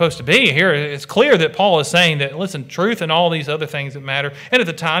that we're supposed to be. Here, it's clear that Paul is saying that, listen, truth and all these other things that matter, and at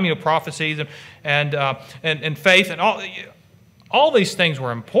the time, prophecies and faith and all these things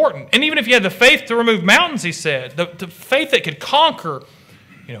were important. And even if you had the faith to remove mountains, he said, the faith that could conquer,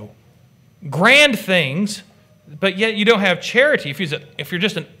 grand things, but yet you don't have charity. If you're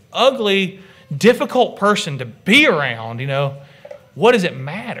just an ugly, difficult person to be around, what does it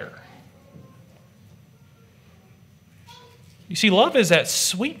matter? You see, love is that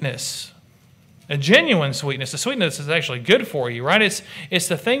sweetness, a genuine sweetness. The sweetness is actually good for you, right? It's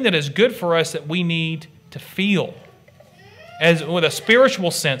the thing that is good for us that we need to feel. With a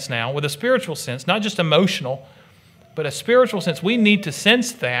spiritual sense now, not just emotional, but a spiritual sense. We need to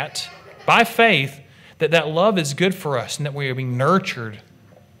sense that by faith that love is good for us and that we are being nurtured.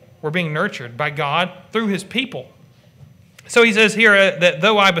 We're being nurtured by God through His people. So he says here that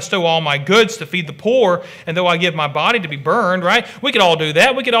though I bestow all my goods to feed the poor, and though I give my body to be burned, right? We could all do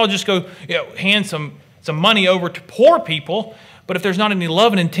that. We could all just go hand some money over to poor people. But if there's not any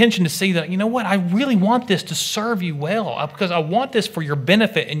love and intention to see that, I really want this to serve you well because I want this for your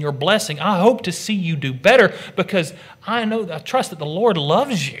benefit and your blessing. I hope to see you do better because I trust that the Lord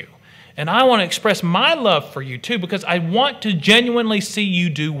loves you. And I want to express my love for you too because I want to genuinely see you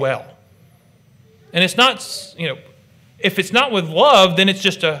do well. And it's not, if it's not with love, then it's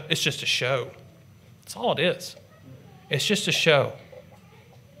just a show. That's all it is. It's just a show.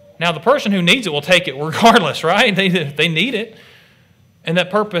 Now, the person who needs it will take it regardless, right? They need it. And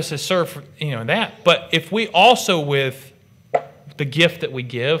that purpose is served for, that. But if we also, with the gift that we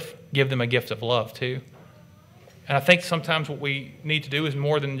give them a gift of love too. And I think sometimes what we need to do is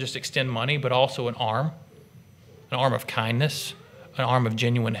more than just extend money, but also an arm of kindness, an arm of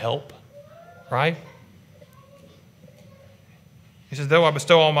genuine help, right? He says, though I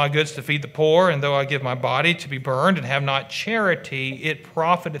bestow all my goods to feed the poor, and though I give my body to be burned and have not charity, it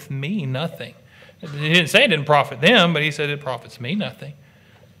profiteth me nothing. He didn't say it didn't profit them, but he said it profits me nothing.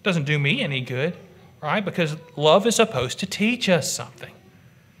 It doesn't do me any good, right? Because love is supposed to teach us something.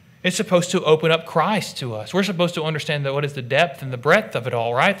 It's supposed to open up Christ to us. We're supposed to understand what is the depth and the breadth of it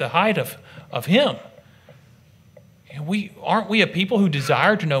all, right? The height of Him. And aren't we a people who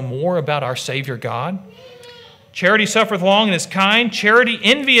desire to know more about our Savior God? Charity suffereth long and is kind. Charity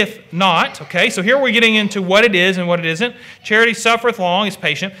envieth not. Okay, so here we're getting into what it is and what it isn't. Charity suffereth long, is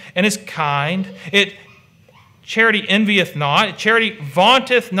patient, and is kind. Charity envieth not. Charity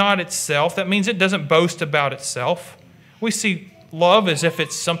vaunteth not itself. That means it doesn't boast about itself. We see love as if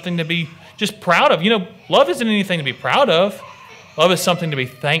it's something to be just proud of. Love isn't anything to be proud of. Love is something to be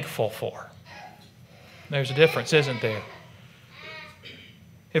thankful for. There's a difference, isn't there?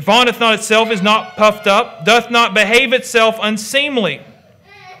 It vaunteth not itself, is not puffed up, doth not behave itself unseemly.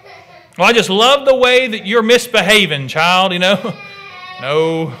 Well, I just love the way that you're misbehaving, child,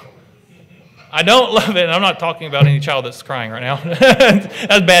 No, I don't love it. And I'm not talking about any child that's crying right now.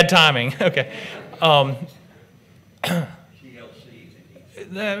 That's bad timing. Okay.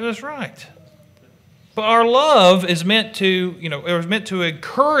 That's right. But our love is meant to, it was meant to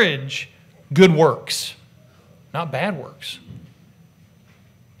encourage good works, not bad works.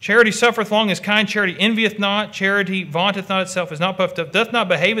 Charity suffereth long, is kind. Charity envieth not. Charity vaunteth not itself, is not puffed up, doth not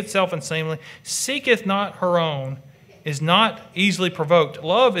behave itself unseemly, seeketh not her own, is not easily provoked.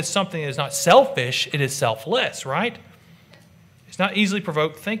 Love is something that is not selfish, it is selfless, right? It's not easily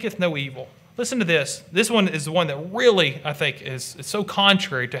provoked, thinketh no evil. Listen to this. This one is the one that really, I think, is so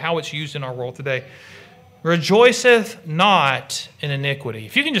contrary to how it's used in our world today. Rejoiceth not in iniquity.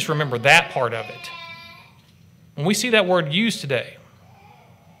 If you can just remember that part of it. When we see that word used today,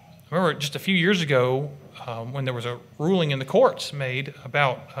 I remember just a few years ago when there was a ruling in the courts made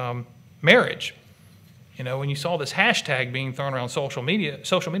about marriage. When you saw this hashtag being thrown around social media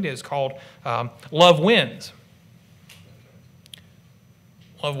is called Love Wins.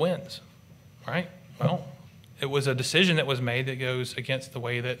 Love wins, right? Well, it was a decision that was made that goes against the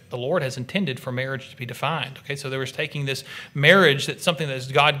way that the Lord has intended for marriage to be defined. Okay, so there was taking this marriage, that's something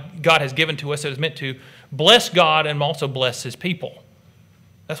that God has given to us that is meant to bless God and also bless His people.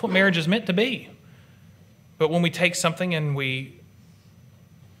 That's what marriage is meant to be. But when we take something and we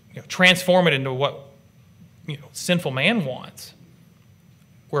transform it into what sinful man wants,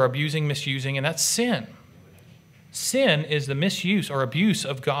 we're abusing, misusing, and that's sin. Sin is the misuse or abuse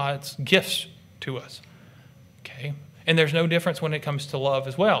of God's gifts to us. Okay? And there's no difference when it comes to love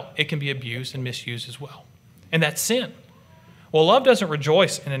as well. It can be abused and misused as well. And that's sin. Well, love doesn't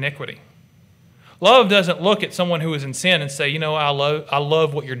rejoice in iniquity. Love doesn't look at someone who is in sin and say, I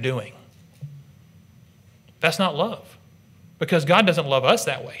love what you're doing. That's not love. Because God doesn't love us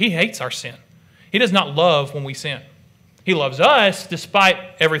that way. He hates our sin. He does not love when we sin. He loves us despite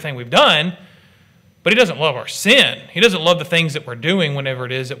everything we've done, but He doesn't love our sin. He doesn't love the things that we're doing whenever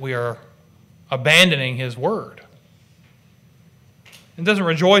it is that we are abandoning His word. It doesn't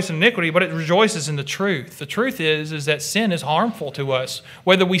rejoice in iniquity, but it rejoices in the truth. The truth is that sin is harmful to us,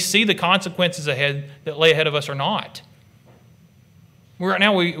 whether we see the consequences ahead that lay ahead of us or not. Right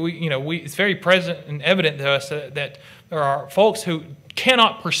now, it's very present and evident to us that there are folks who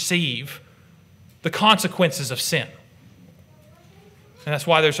cannot perceive the consequences of sin. And that's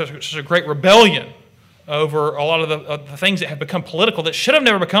why there's such a great rebellion over a lot of the things that have become political that should have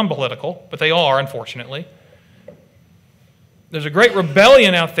never become political, but they are, unfortunately. There's a great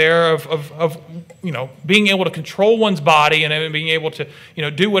rebellion out there of being able to control one's body and being able to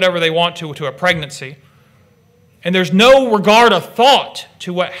do whatever they want to a pregnancy. And there's no regard of thought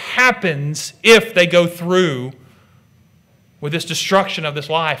to what happens if they go through with this destruction of this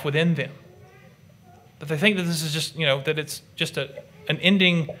life within them. That they think that this is just, that it's just an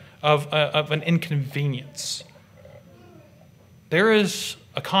ending of an inconvenience. There is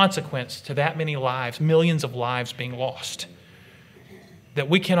a consequence to that many lives, millions of lives being lost, that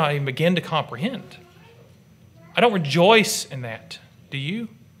we cannot even begin to comprehend. I don't rejoice in that. Do you?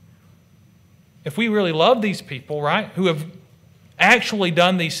 If we really love these people, right, who have actually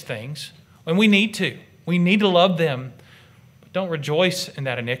done these things, and we need to love them, but don't rejoice in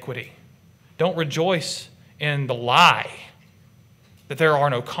that iniquity. Don't rejoice in the lie that there are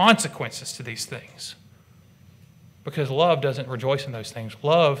no consequences to these things. Because love doesn't rejoice in those things.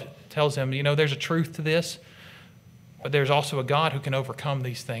 Love tells them, there's a truth to this, but there's also a God who can overcome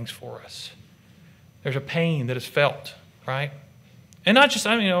these things for us. There's a pain that is felt, right? And not just,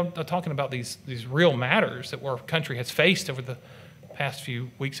 I'm talking about these real matters that our country has faced over the past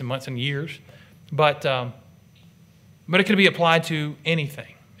few weeks and months and years, but it can be applied to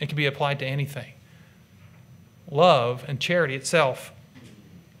anything. It can be applied to anything. Love and charity itself,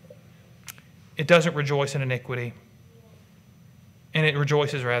 it doesn't rejoice in iniquity, and it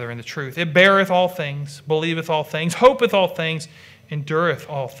rejoices rather in the truth. It beareth all things, believeth all things, hopeth all things, endureth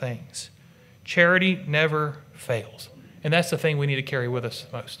all things. Charity never fails. And that's the thing we need to carry with us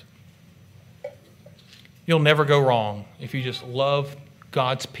most. You'll never go wrong if you just love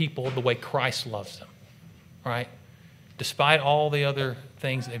God's people the way Christ loves them, right? Despite all the other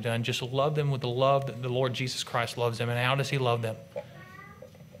things they've done, just love them with the love that the Lord Jesus Christ loves them. And how does He love them?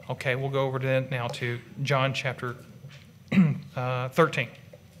 Okay, we'll go over now to John chapter 13.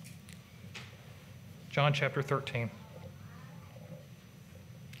 John chapter 13.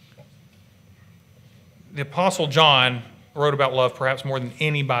 The Apostle John wrote about love perhaps more than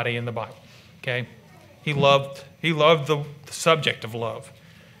anybody in the Bible. Okay? He loved the subject of love.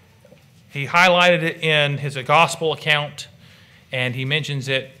 He highlighted it in his gospel account, and he mentions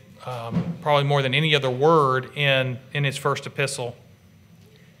it probably more than any other word in his first epistle.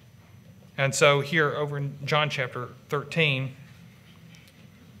 And so here over in John chapter 13,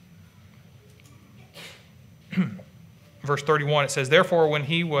 verse 31, it says, "Therefore when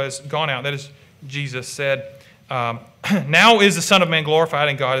He was gone out," that is, Jesus said, "Now is the Son of Man glorified,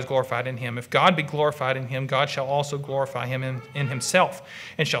 and God is glorified in Him. If God be glorified in Him, God shall also glorify Him in Himself,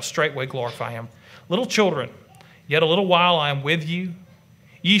 and shall straightway glorify Him. Little children, yet a little while I am with you.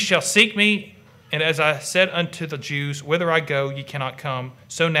 Ye shall seek me, and as I said unto the Jews, whither I go, ye cannot come.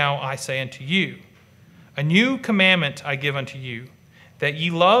 So now I say unto you, a new commandment I give unto you, that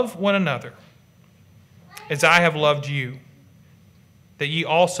ye love one another, as I have loved you, that ye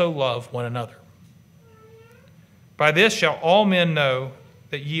also love one another. By this shall all men know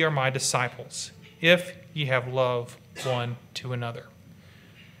that ye are my disciples, if ye have love one to another."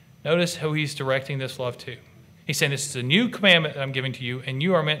 Notice who He's directing this love to. He's saying, this is a new commandment that I'm giving to you, and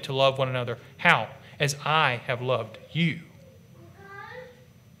you are meant to love one another. How? As I have loved you.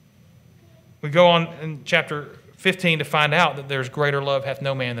 We go on in chapter 15 to find out that there's greater love hath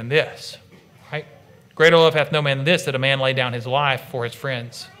no man than this. Right? Greater love hath no man than this, that a man lay down his life for his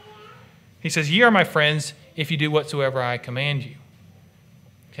friends. He says, "Ye are my friends, if you do whatsoever I command you."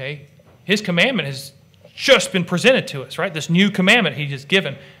 Okay? His commandment is just been presented to us, right? This new commandment He just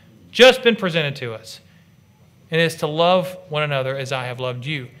given, just been presented to us. And it's to love one another as I have loved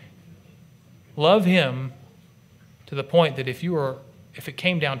you. Love Him to the point that if it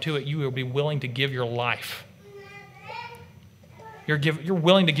came down to it, you would be willing to give your life. You're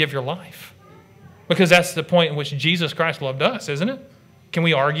willing to give your life. Because that's the point in which Jesus Christ loved us, isn't it? Can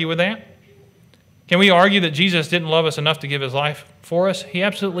we argue with that? Can we argue that Jesus didn't love us enough to give His life for us? He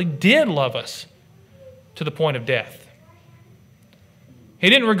absolutely did love us to the point of death. He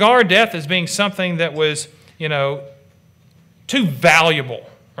didn't regard death as being something that was, too valuable,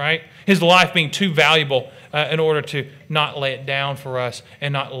 right? His life being too valuable in order to not lay it down for us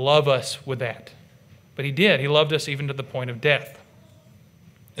and not love us with that. But He did. He loved us even to the point of death.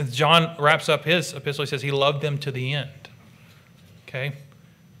 As John wraps up his epistle, he says He loved them to the end. Okay?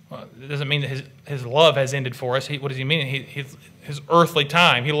 Well, it doesn't mean that his love has ended for us. What does He mean? His earthly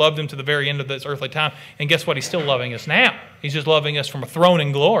time. He loved them to the very end of this earthly time. And guess what? He's still loving us now. He's just loving us from a throne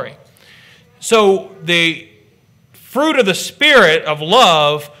in glory. So the fruit of the Spirit of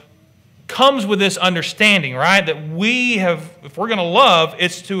love comes with this understanding, right? That if we're going to love,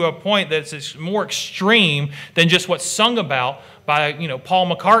 it's to a point that's more extreme than just what's sung about by, Paul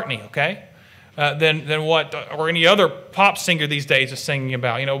McCartney, okay? Than what, or any other pop singer these days is singing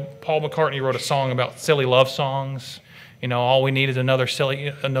about. Paul McCartney wrote a song about silly love songs. All we need is another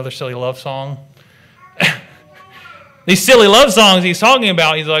silly love song. These silly love songs he's talking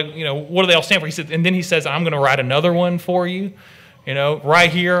about, he's like, what do they all stand for? He said, and then he says, I'm going to write another one for you, right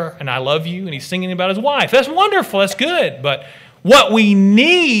here, and I love you. And he's singing about his wife. That's wonderful. That's good. But what we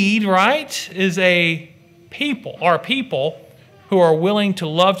need, right, is our people who are willing to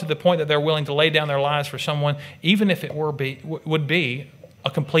love to the point that they're willing to lay down their lives for someone, even if it would be a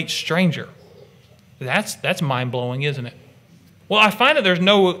complete stranger. That's mind-blowing, isn't it? Well, I find that there's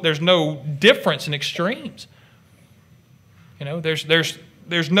no difference in extremes.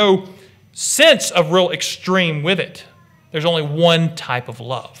 There's no sense of real extreme with it. There's only one type of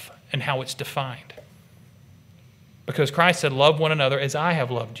love and how it's defined. Because Christ said, love one another as I have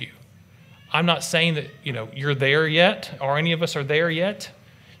loved you. I'm not saying that, you're there yet, or any of us are there yet.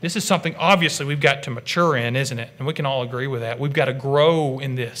 This is something, obviously, we've got to mature in, isn't it? And we can all agree with that. We've got to grow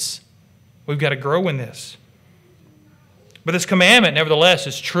in this. We've got to grow in this. But this commandment, nevertheless,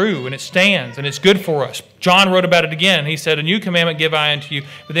 is true, and it stands, and it's good for us. John wrote about it again. He said, a new commandment give I unto you.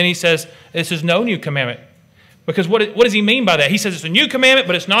 But then he says, this is no new commandment. Because what does he mean by that? He says it's a new commandment,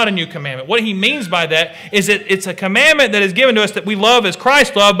 but it's not a new commandment. What he means by that is that it's a commandment that is given to us that we love as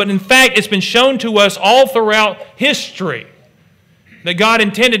Christ loved, but in fact, it's been shown to us all throughout history that God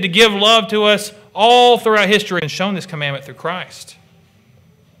intended to give love to us all throughout history and shown this commandment through Christ.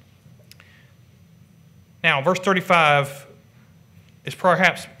 Now, verse 35 is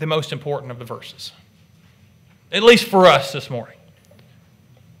perhaps the most important of the verses, at least for us this morning.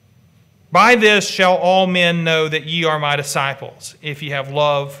 By this shall all men know that ye are my disciples, if ye have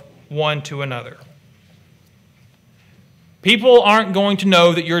love one to another. People aren't going to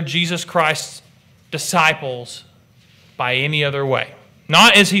know that you're Jesus Christ's disciples by any other way,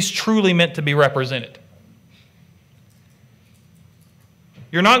 not as He's truly meant to be represented.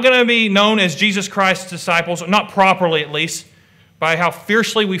 You're not going to be known as Jesus Christ's disciples, not properly at least, by how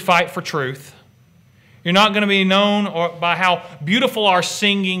fiercely we fight for truth. You're not going to be known by how beautiful our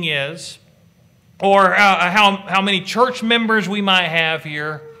singing is, or how many church members we might have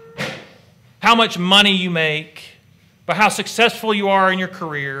here, how much money you make, by how successful you are in your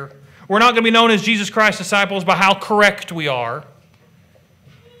career. We're not going to be known as Jesus Christ's disciples by how correct we are.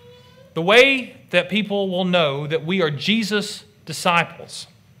 The way that people will know that we are Jesus' disciples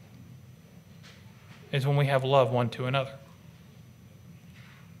is when we have love one to another.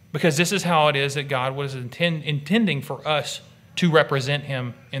 Because this is how it is that God was intending for us to represent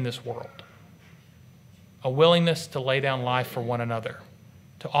Him in this world. A willingness to lay down life for one another,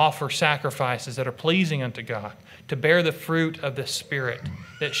 to offer sacrifices that are pleasing unto God, to bear the fruit of the Spirit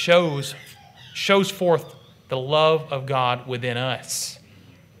that shows forth the love of God within us.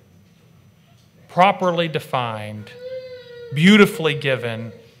 Properly defined, beautifully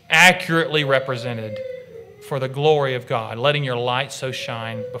given, accurately represented for the glory of God, letting your light so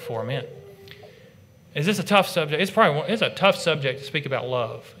shine before men. Is this a tough subject? It's a tough subject to speak about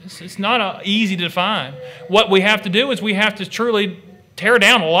love. It's not easy to define. What we have to do is we have to truly tear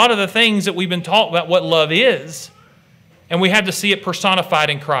down a lot of the things that we've been taught about what love is, and we have to see it personified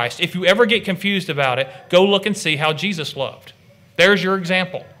in Christ. If you ever get confused about it, go look and see how Jesus loved. There's your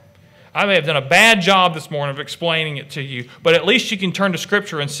example. I may have done a bad job this morning of explaining it to you, but at least you can turn to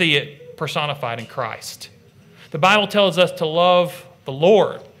Scripture and see it personified in Christ. The Bible tells us to love the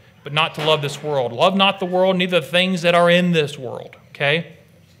Lord but not to love this world. Love not the world, neither the things that are in this world. Okay?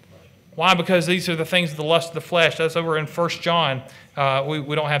 Why? Because these are the things of the lust of the flesh. That's over in 1 John.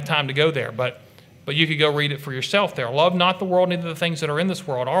 We don't have time to go there, but you could go read it for yourself there. Love not the world, neither the things that are in this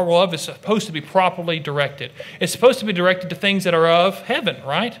world. Our love is supposed to be properly directed. It's supposed to be directed to things that are of heaven,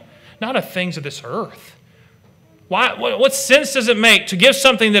 right? Not of things of this earth. Why? What sense does it make to give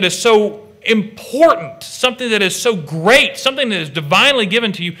something that is so important, something that is so great, something that is divinely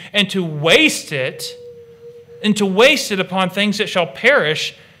given to you, and to waste it upon things that shall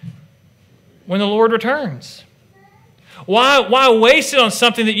perish when the Lord returns? Why waste it on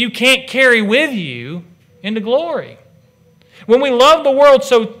something that you can't carry with you into glory? When we love the world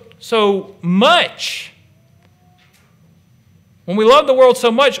so much,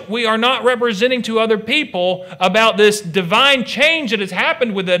 we are not representing to other people about this divine change that has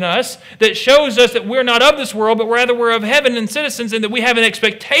happened within us that shows us that we're not of this world, but rather we're of heaven and citizens, and that we have an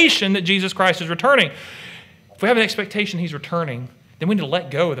expectation that Jesus Christ is returning. If we have an expectation He's returning, then we need to let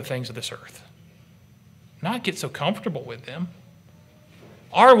go of the things of this earth. Not get so comfortable with them.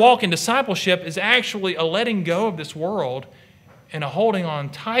 Our walk in discipleship is actually a letting go of this world and a holding on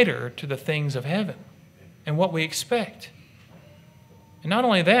tighter to the things of heaven and what we expect. And not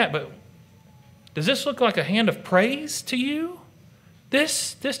only that, but does this look like a hand of praise to you?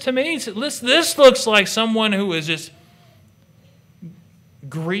 This to me, this looks like someone who is just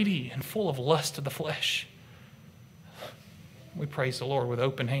greedy and full of lust of the flesh. We praise the Lord with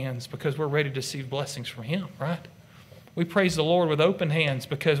open hands because we're ready to receive blessings from Him, right? We praise the Lord with open hands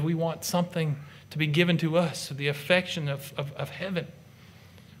because we want something to be given to us, the affection of heaven,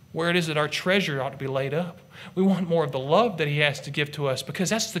 where it is that our treasure ought to be laid up. We want more of the love that He has to give to us because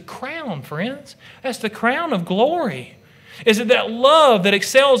that's the crown, friends. That's the crown of glory. Is that love that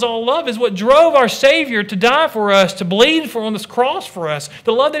excels all love is what drove our Savior to die for us, to bleed for on this cross for us.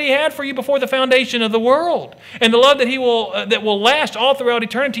 The love that He had for you before the foundation of the world. And the love that He will last all throughout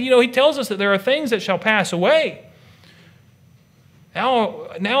eternity. You know, He tells us that there are things that shall pass away. Now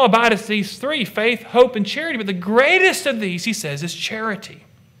abideth these three, faith, hope, and charity. But the greatest of these, He says, is charity.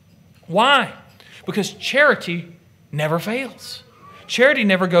 Why? Because charity never fails. Charity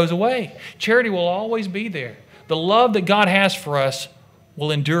never goes away. Charity will always be there. The love that God has for us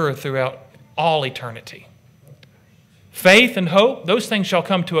will endure throughout all eternity. Faith and hope, those things shall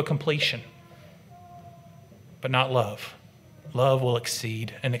come to a completion. But not love. Love will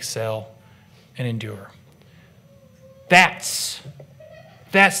exceed and excel and endure. That's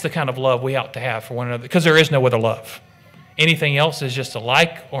the kind of love we ought to have for one another, because there is no other love. Anything else is just a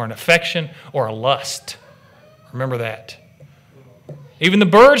like or an affection or a lust. Remember that. Even the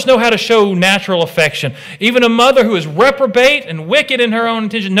birds know how to show natural affection. Even a mother who is reprobate and wicked in her own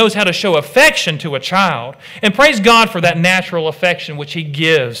intention knows how to show affection to a child. And praise God for that natural affection which He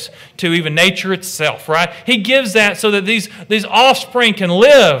gives to even nature itself, right? He gives that so that these offspring can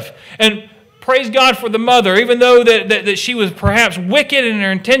live. And praise God for the mother, even though that she was perhaps wicked in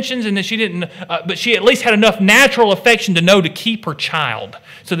her intentions and that she didn't, but she at least had enough natural affection to know to keep her child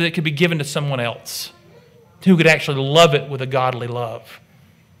so that it could be given to someone else who could actually love it with a godly love.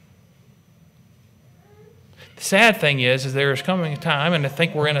 The sad thing is there is coming a time, and I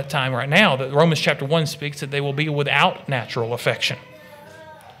think we're in a time right now, that Romans chapter 1 speaks that they will be without natural affection.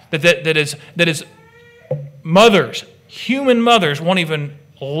 That is mothers, human mothers won't even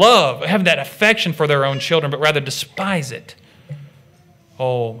have that affection for their own children, but rather despise it.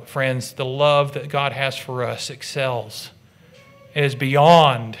 Oh, friends, the love that God has for us excels. It is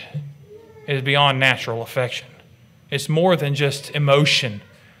beyond natural affection. It's more than just emotion.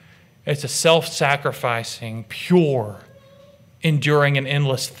 It's a self-sacrificing, pure, enduring, and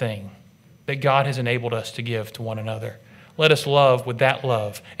endless thing that God has enabled us to give to one another. Let us love with that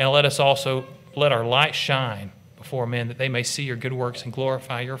love, and let us also let our light shine before men, that they may see your good works and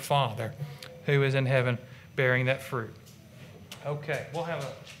glorify your Father who is in heaven, bearing that fruit. Okay, we'll have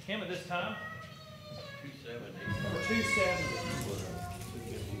a hymn at this time. 270.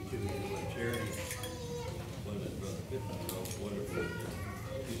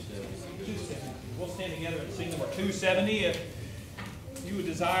 We'll stand together and sing number 270. If you would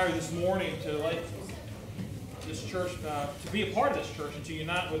desire this morning to let this church, to be a part of this church and to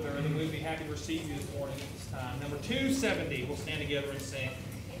unite with her, then we'd be happy to receive you this morning at this time. Number 270, we'll stand together and sing.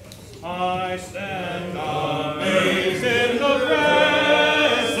 I stand amazed in the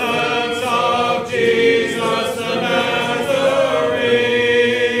presence of Jesus the Nazarene,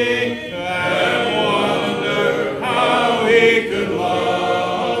 and wonder how He could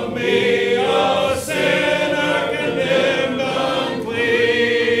love me, a sinner condemned unclean.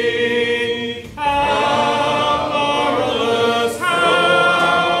 How marvelous,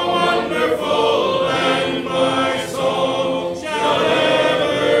 how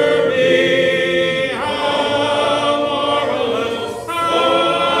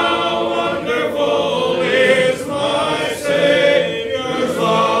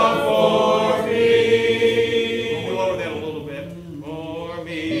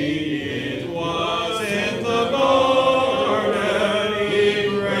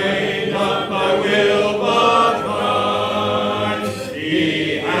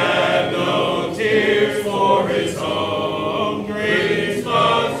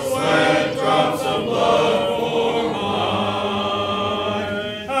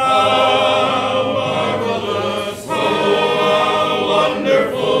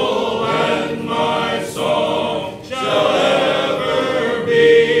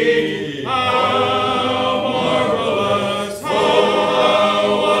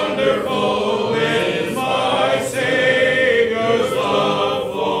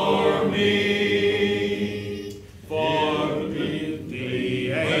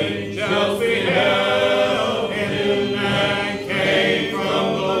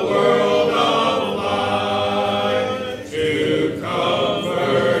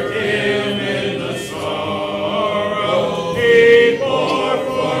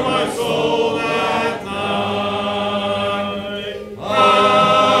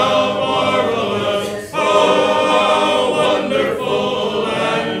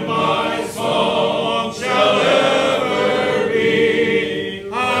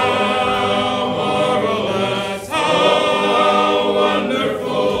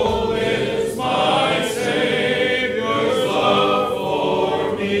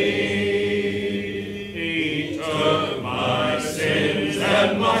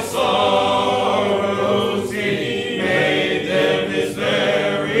and my sorrows, he made them his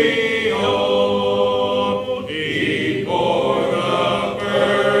very own. He bore the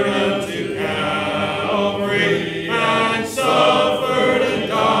burden to Calvary and suffered and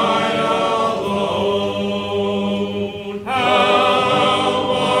died alone. How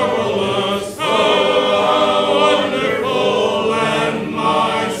marvelous, how wonderful, and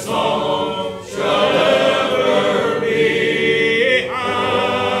my song shall ever be.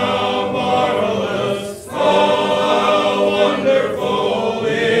 How marvelous, how wonderful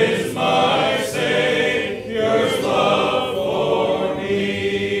is my Savior's love for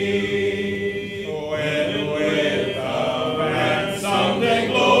me. When with the ransomed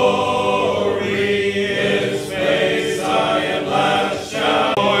and glory His face I at last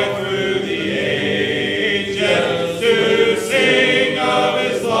shall joy through the ages to sing of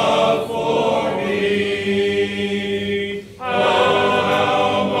His love for me.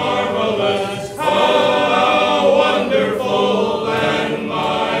 How marvelous, how wonderful, and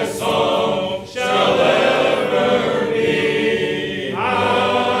my song shall ever be.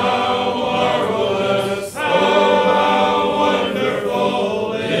 How marvelous, how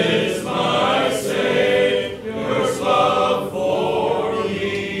wonderful is my Savior's love for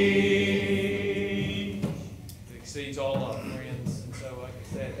me. It exceeds all love, friends. And so, like I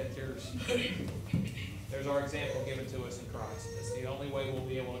said, there's our example given to us in Christ. It's the only way we'll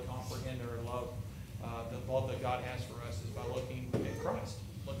be able to comprehend or love the love that God has for us is by looking at Christ,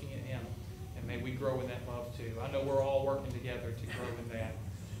 looking at Him. And may we grow in that love too. I know we're all working together to grow in that.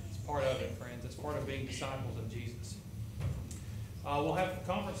 It's part of it, friends. It's part of being disciples of Jesus. We'll have a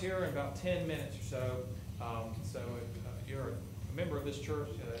conference here in about 10 minutes or so. So if you're a member of this church,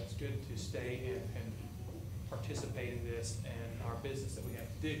 it's good to stay and participate in this and our business that we have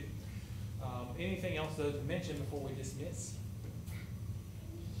to do. Anything else to mention before we dismiss?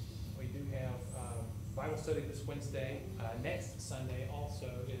 We do have Bible study this Wednesday. Next Sunday also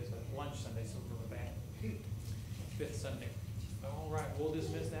is a lunch Sunday, so we're going back. 5th Sunday. All right, we'll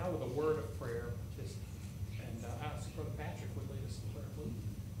dismiss now with a word of prayer. And ask Brother Patrick would lead us in prayer, please.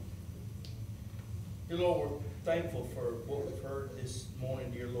 Dear Lord, we're thankful for what we've heard this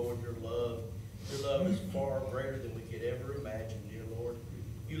morning, dear Lord, your love. Your love is far greater than we could ever imagine, dear Lord.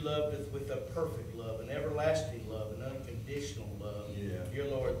 You loved us with a perfect love, an everlasting love, an unconditional love. Yeah. Dear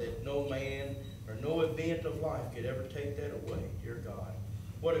Lord, that no man or no event of life could ever take that away, dear God.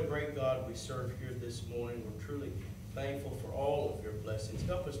 What a great God we serve here this morning. We're truly thankful for all of your blessings.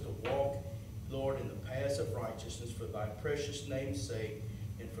 Help us to walk, Lord, in the paths of righteousness for thy precious name's sake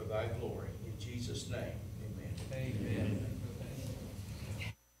and for thy glory. In Jesus' name, amen. Amen.